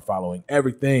y'all are following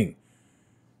everything.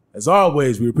 As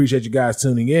always, we appreciate you guys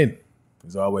tuning in.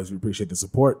 As always, we appreciate the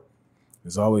support.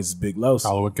 As always, it's Big Los.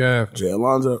 Follow with Kev. Jay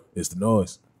Alonzo. It's The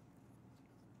Noise.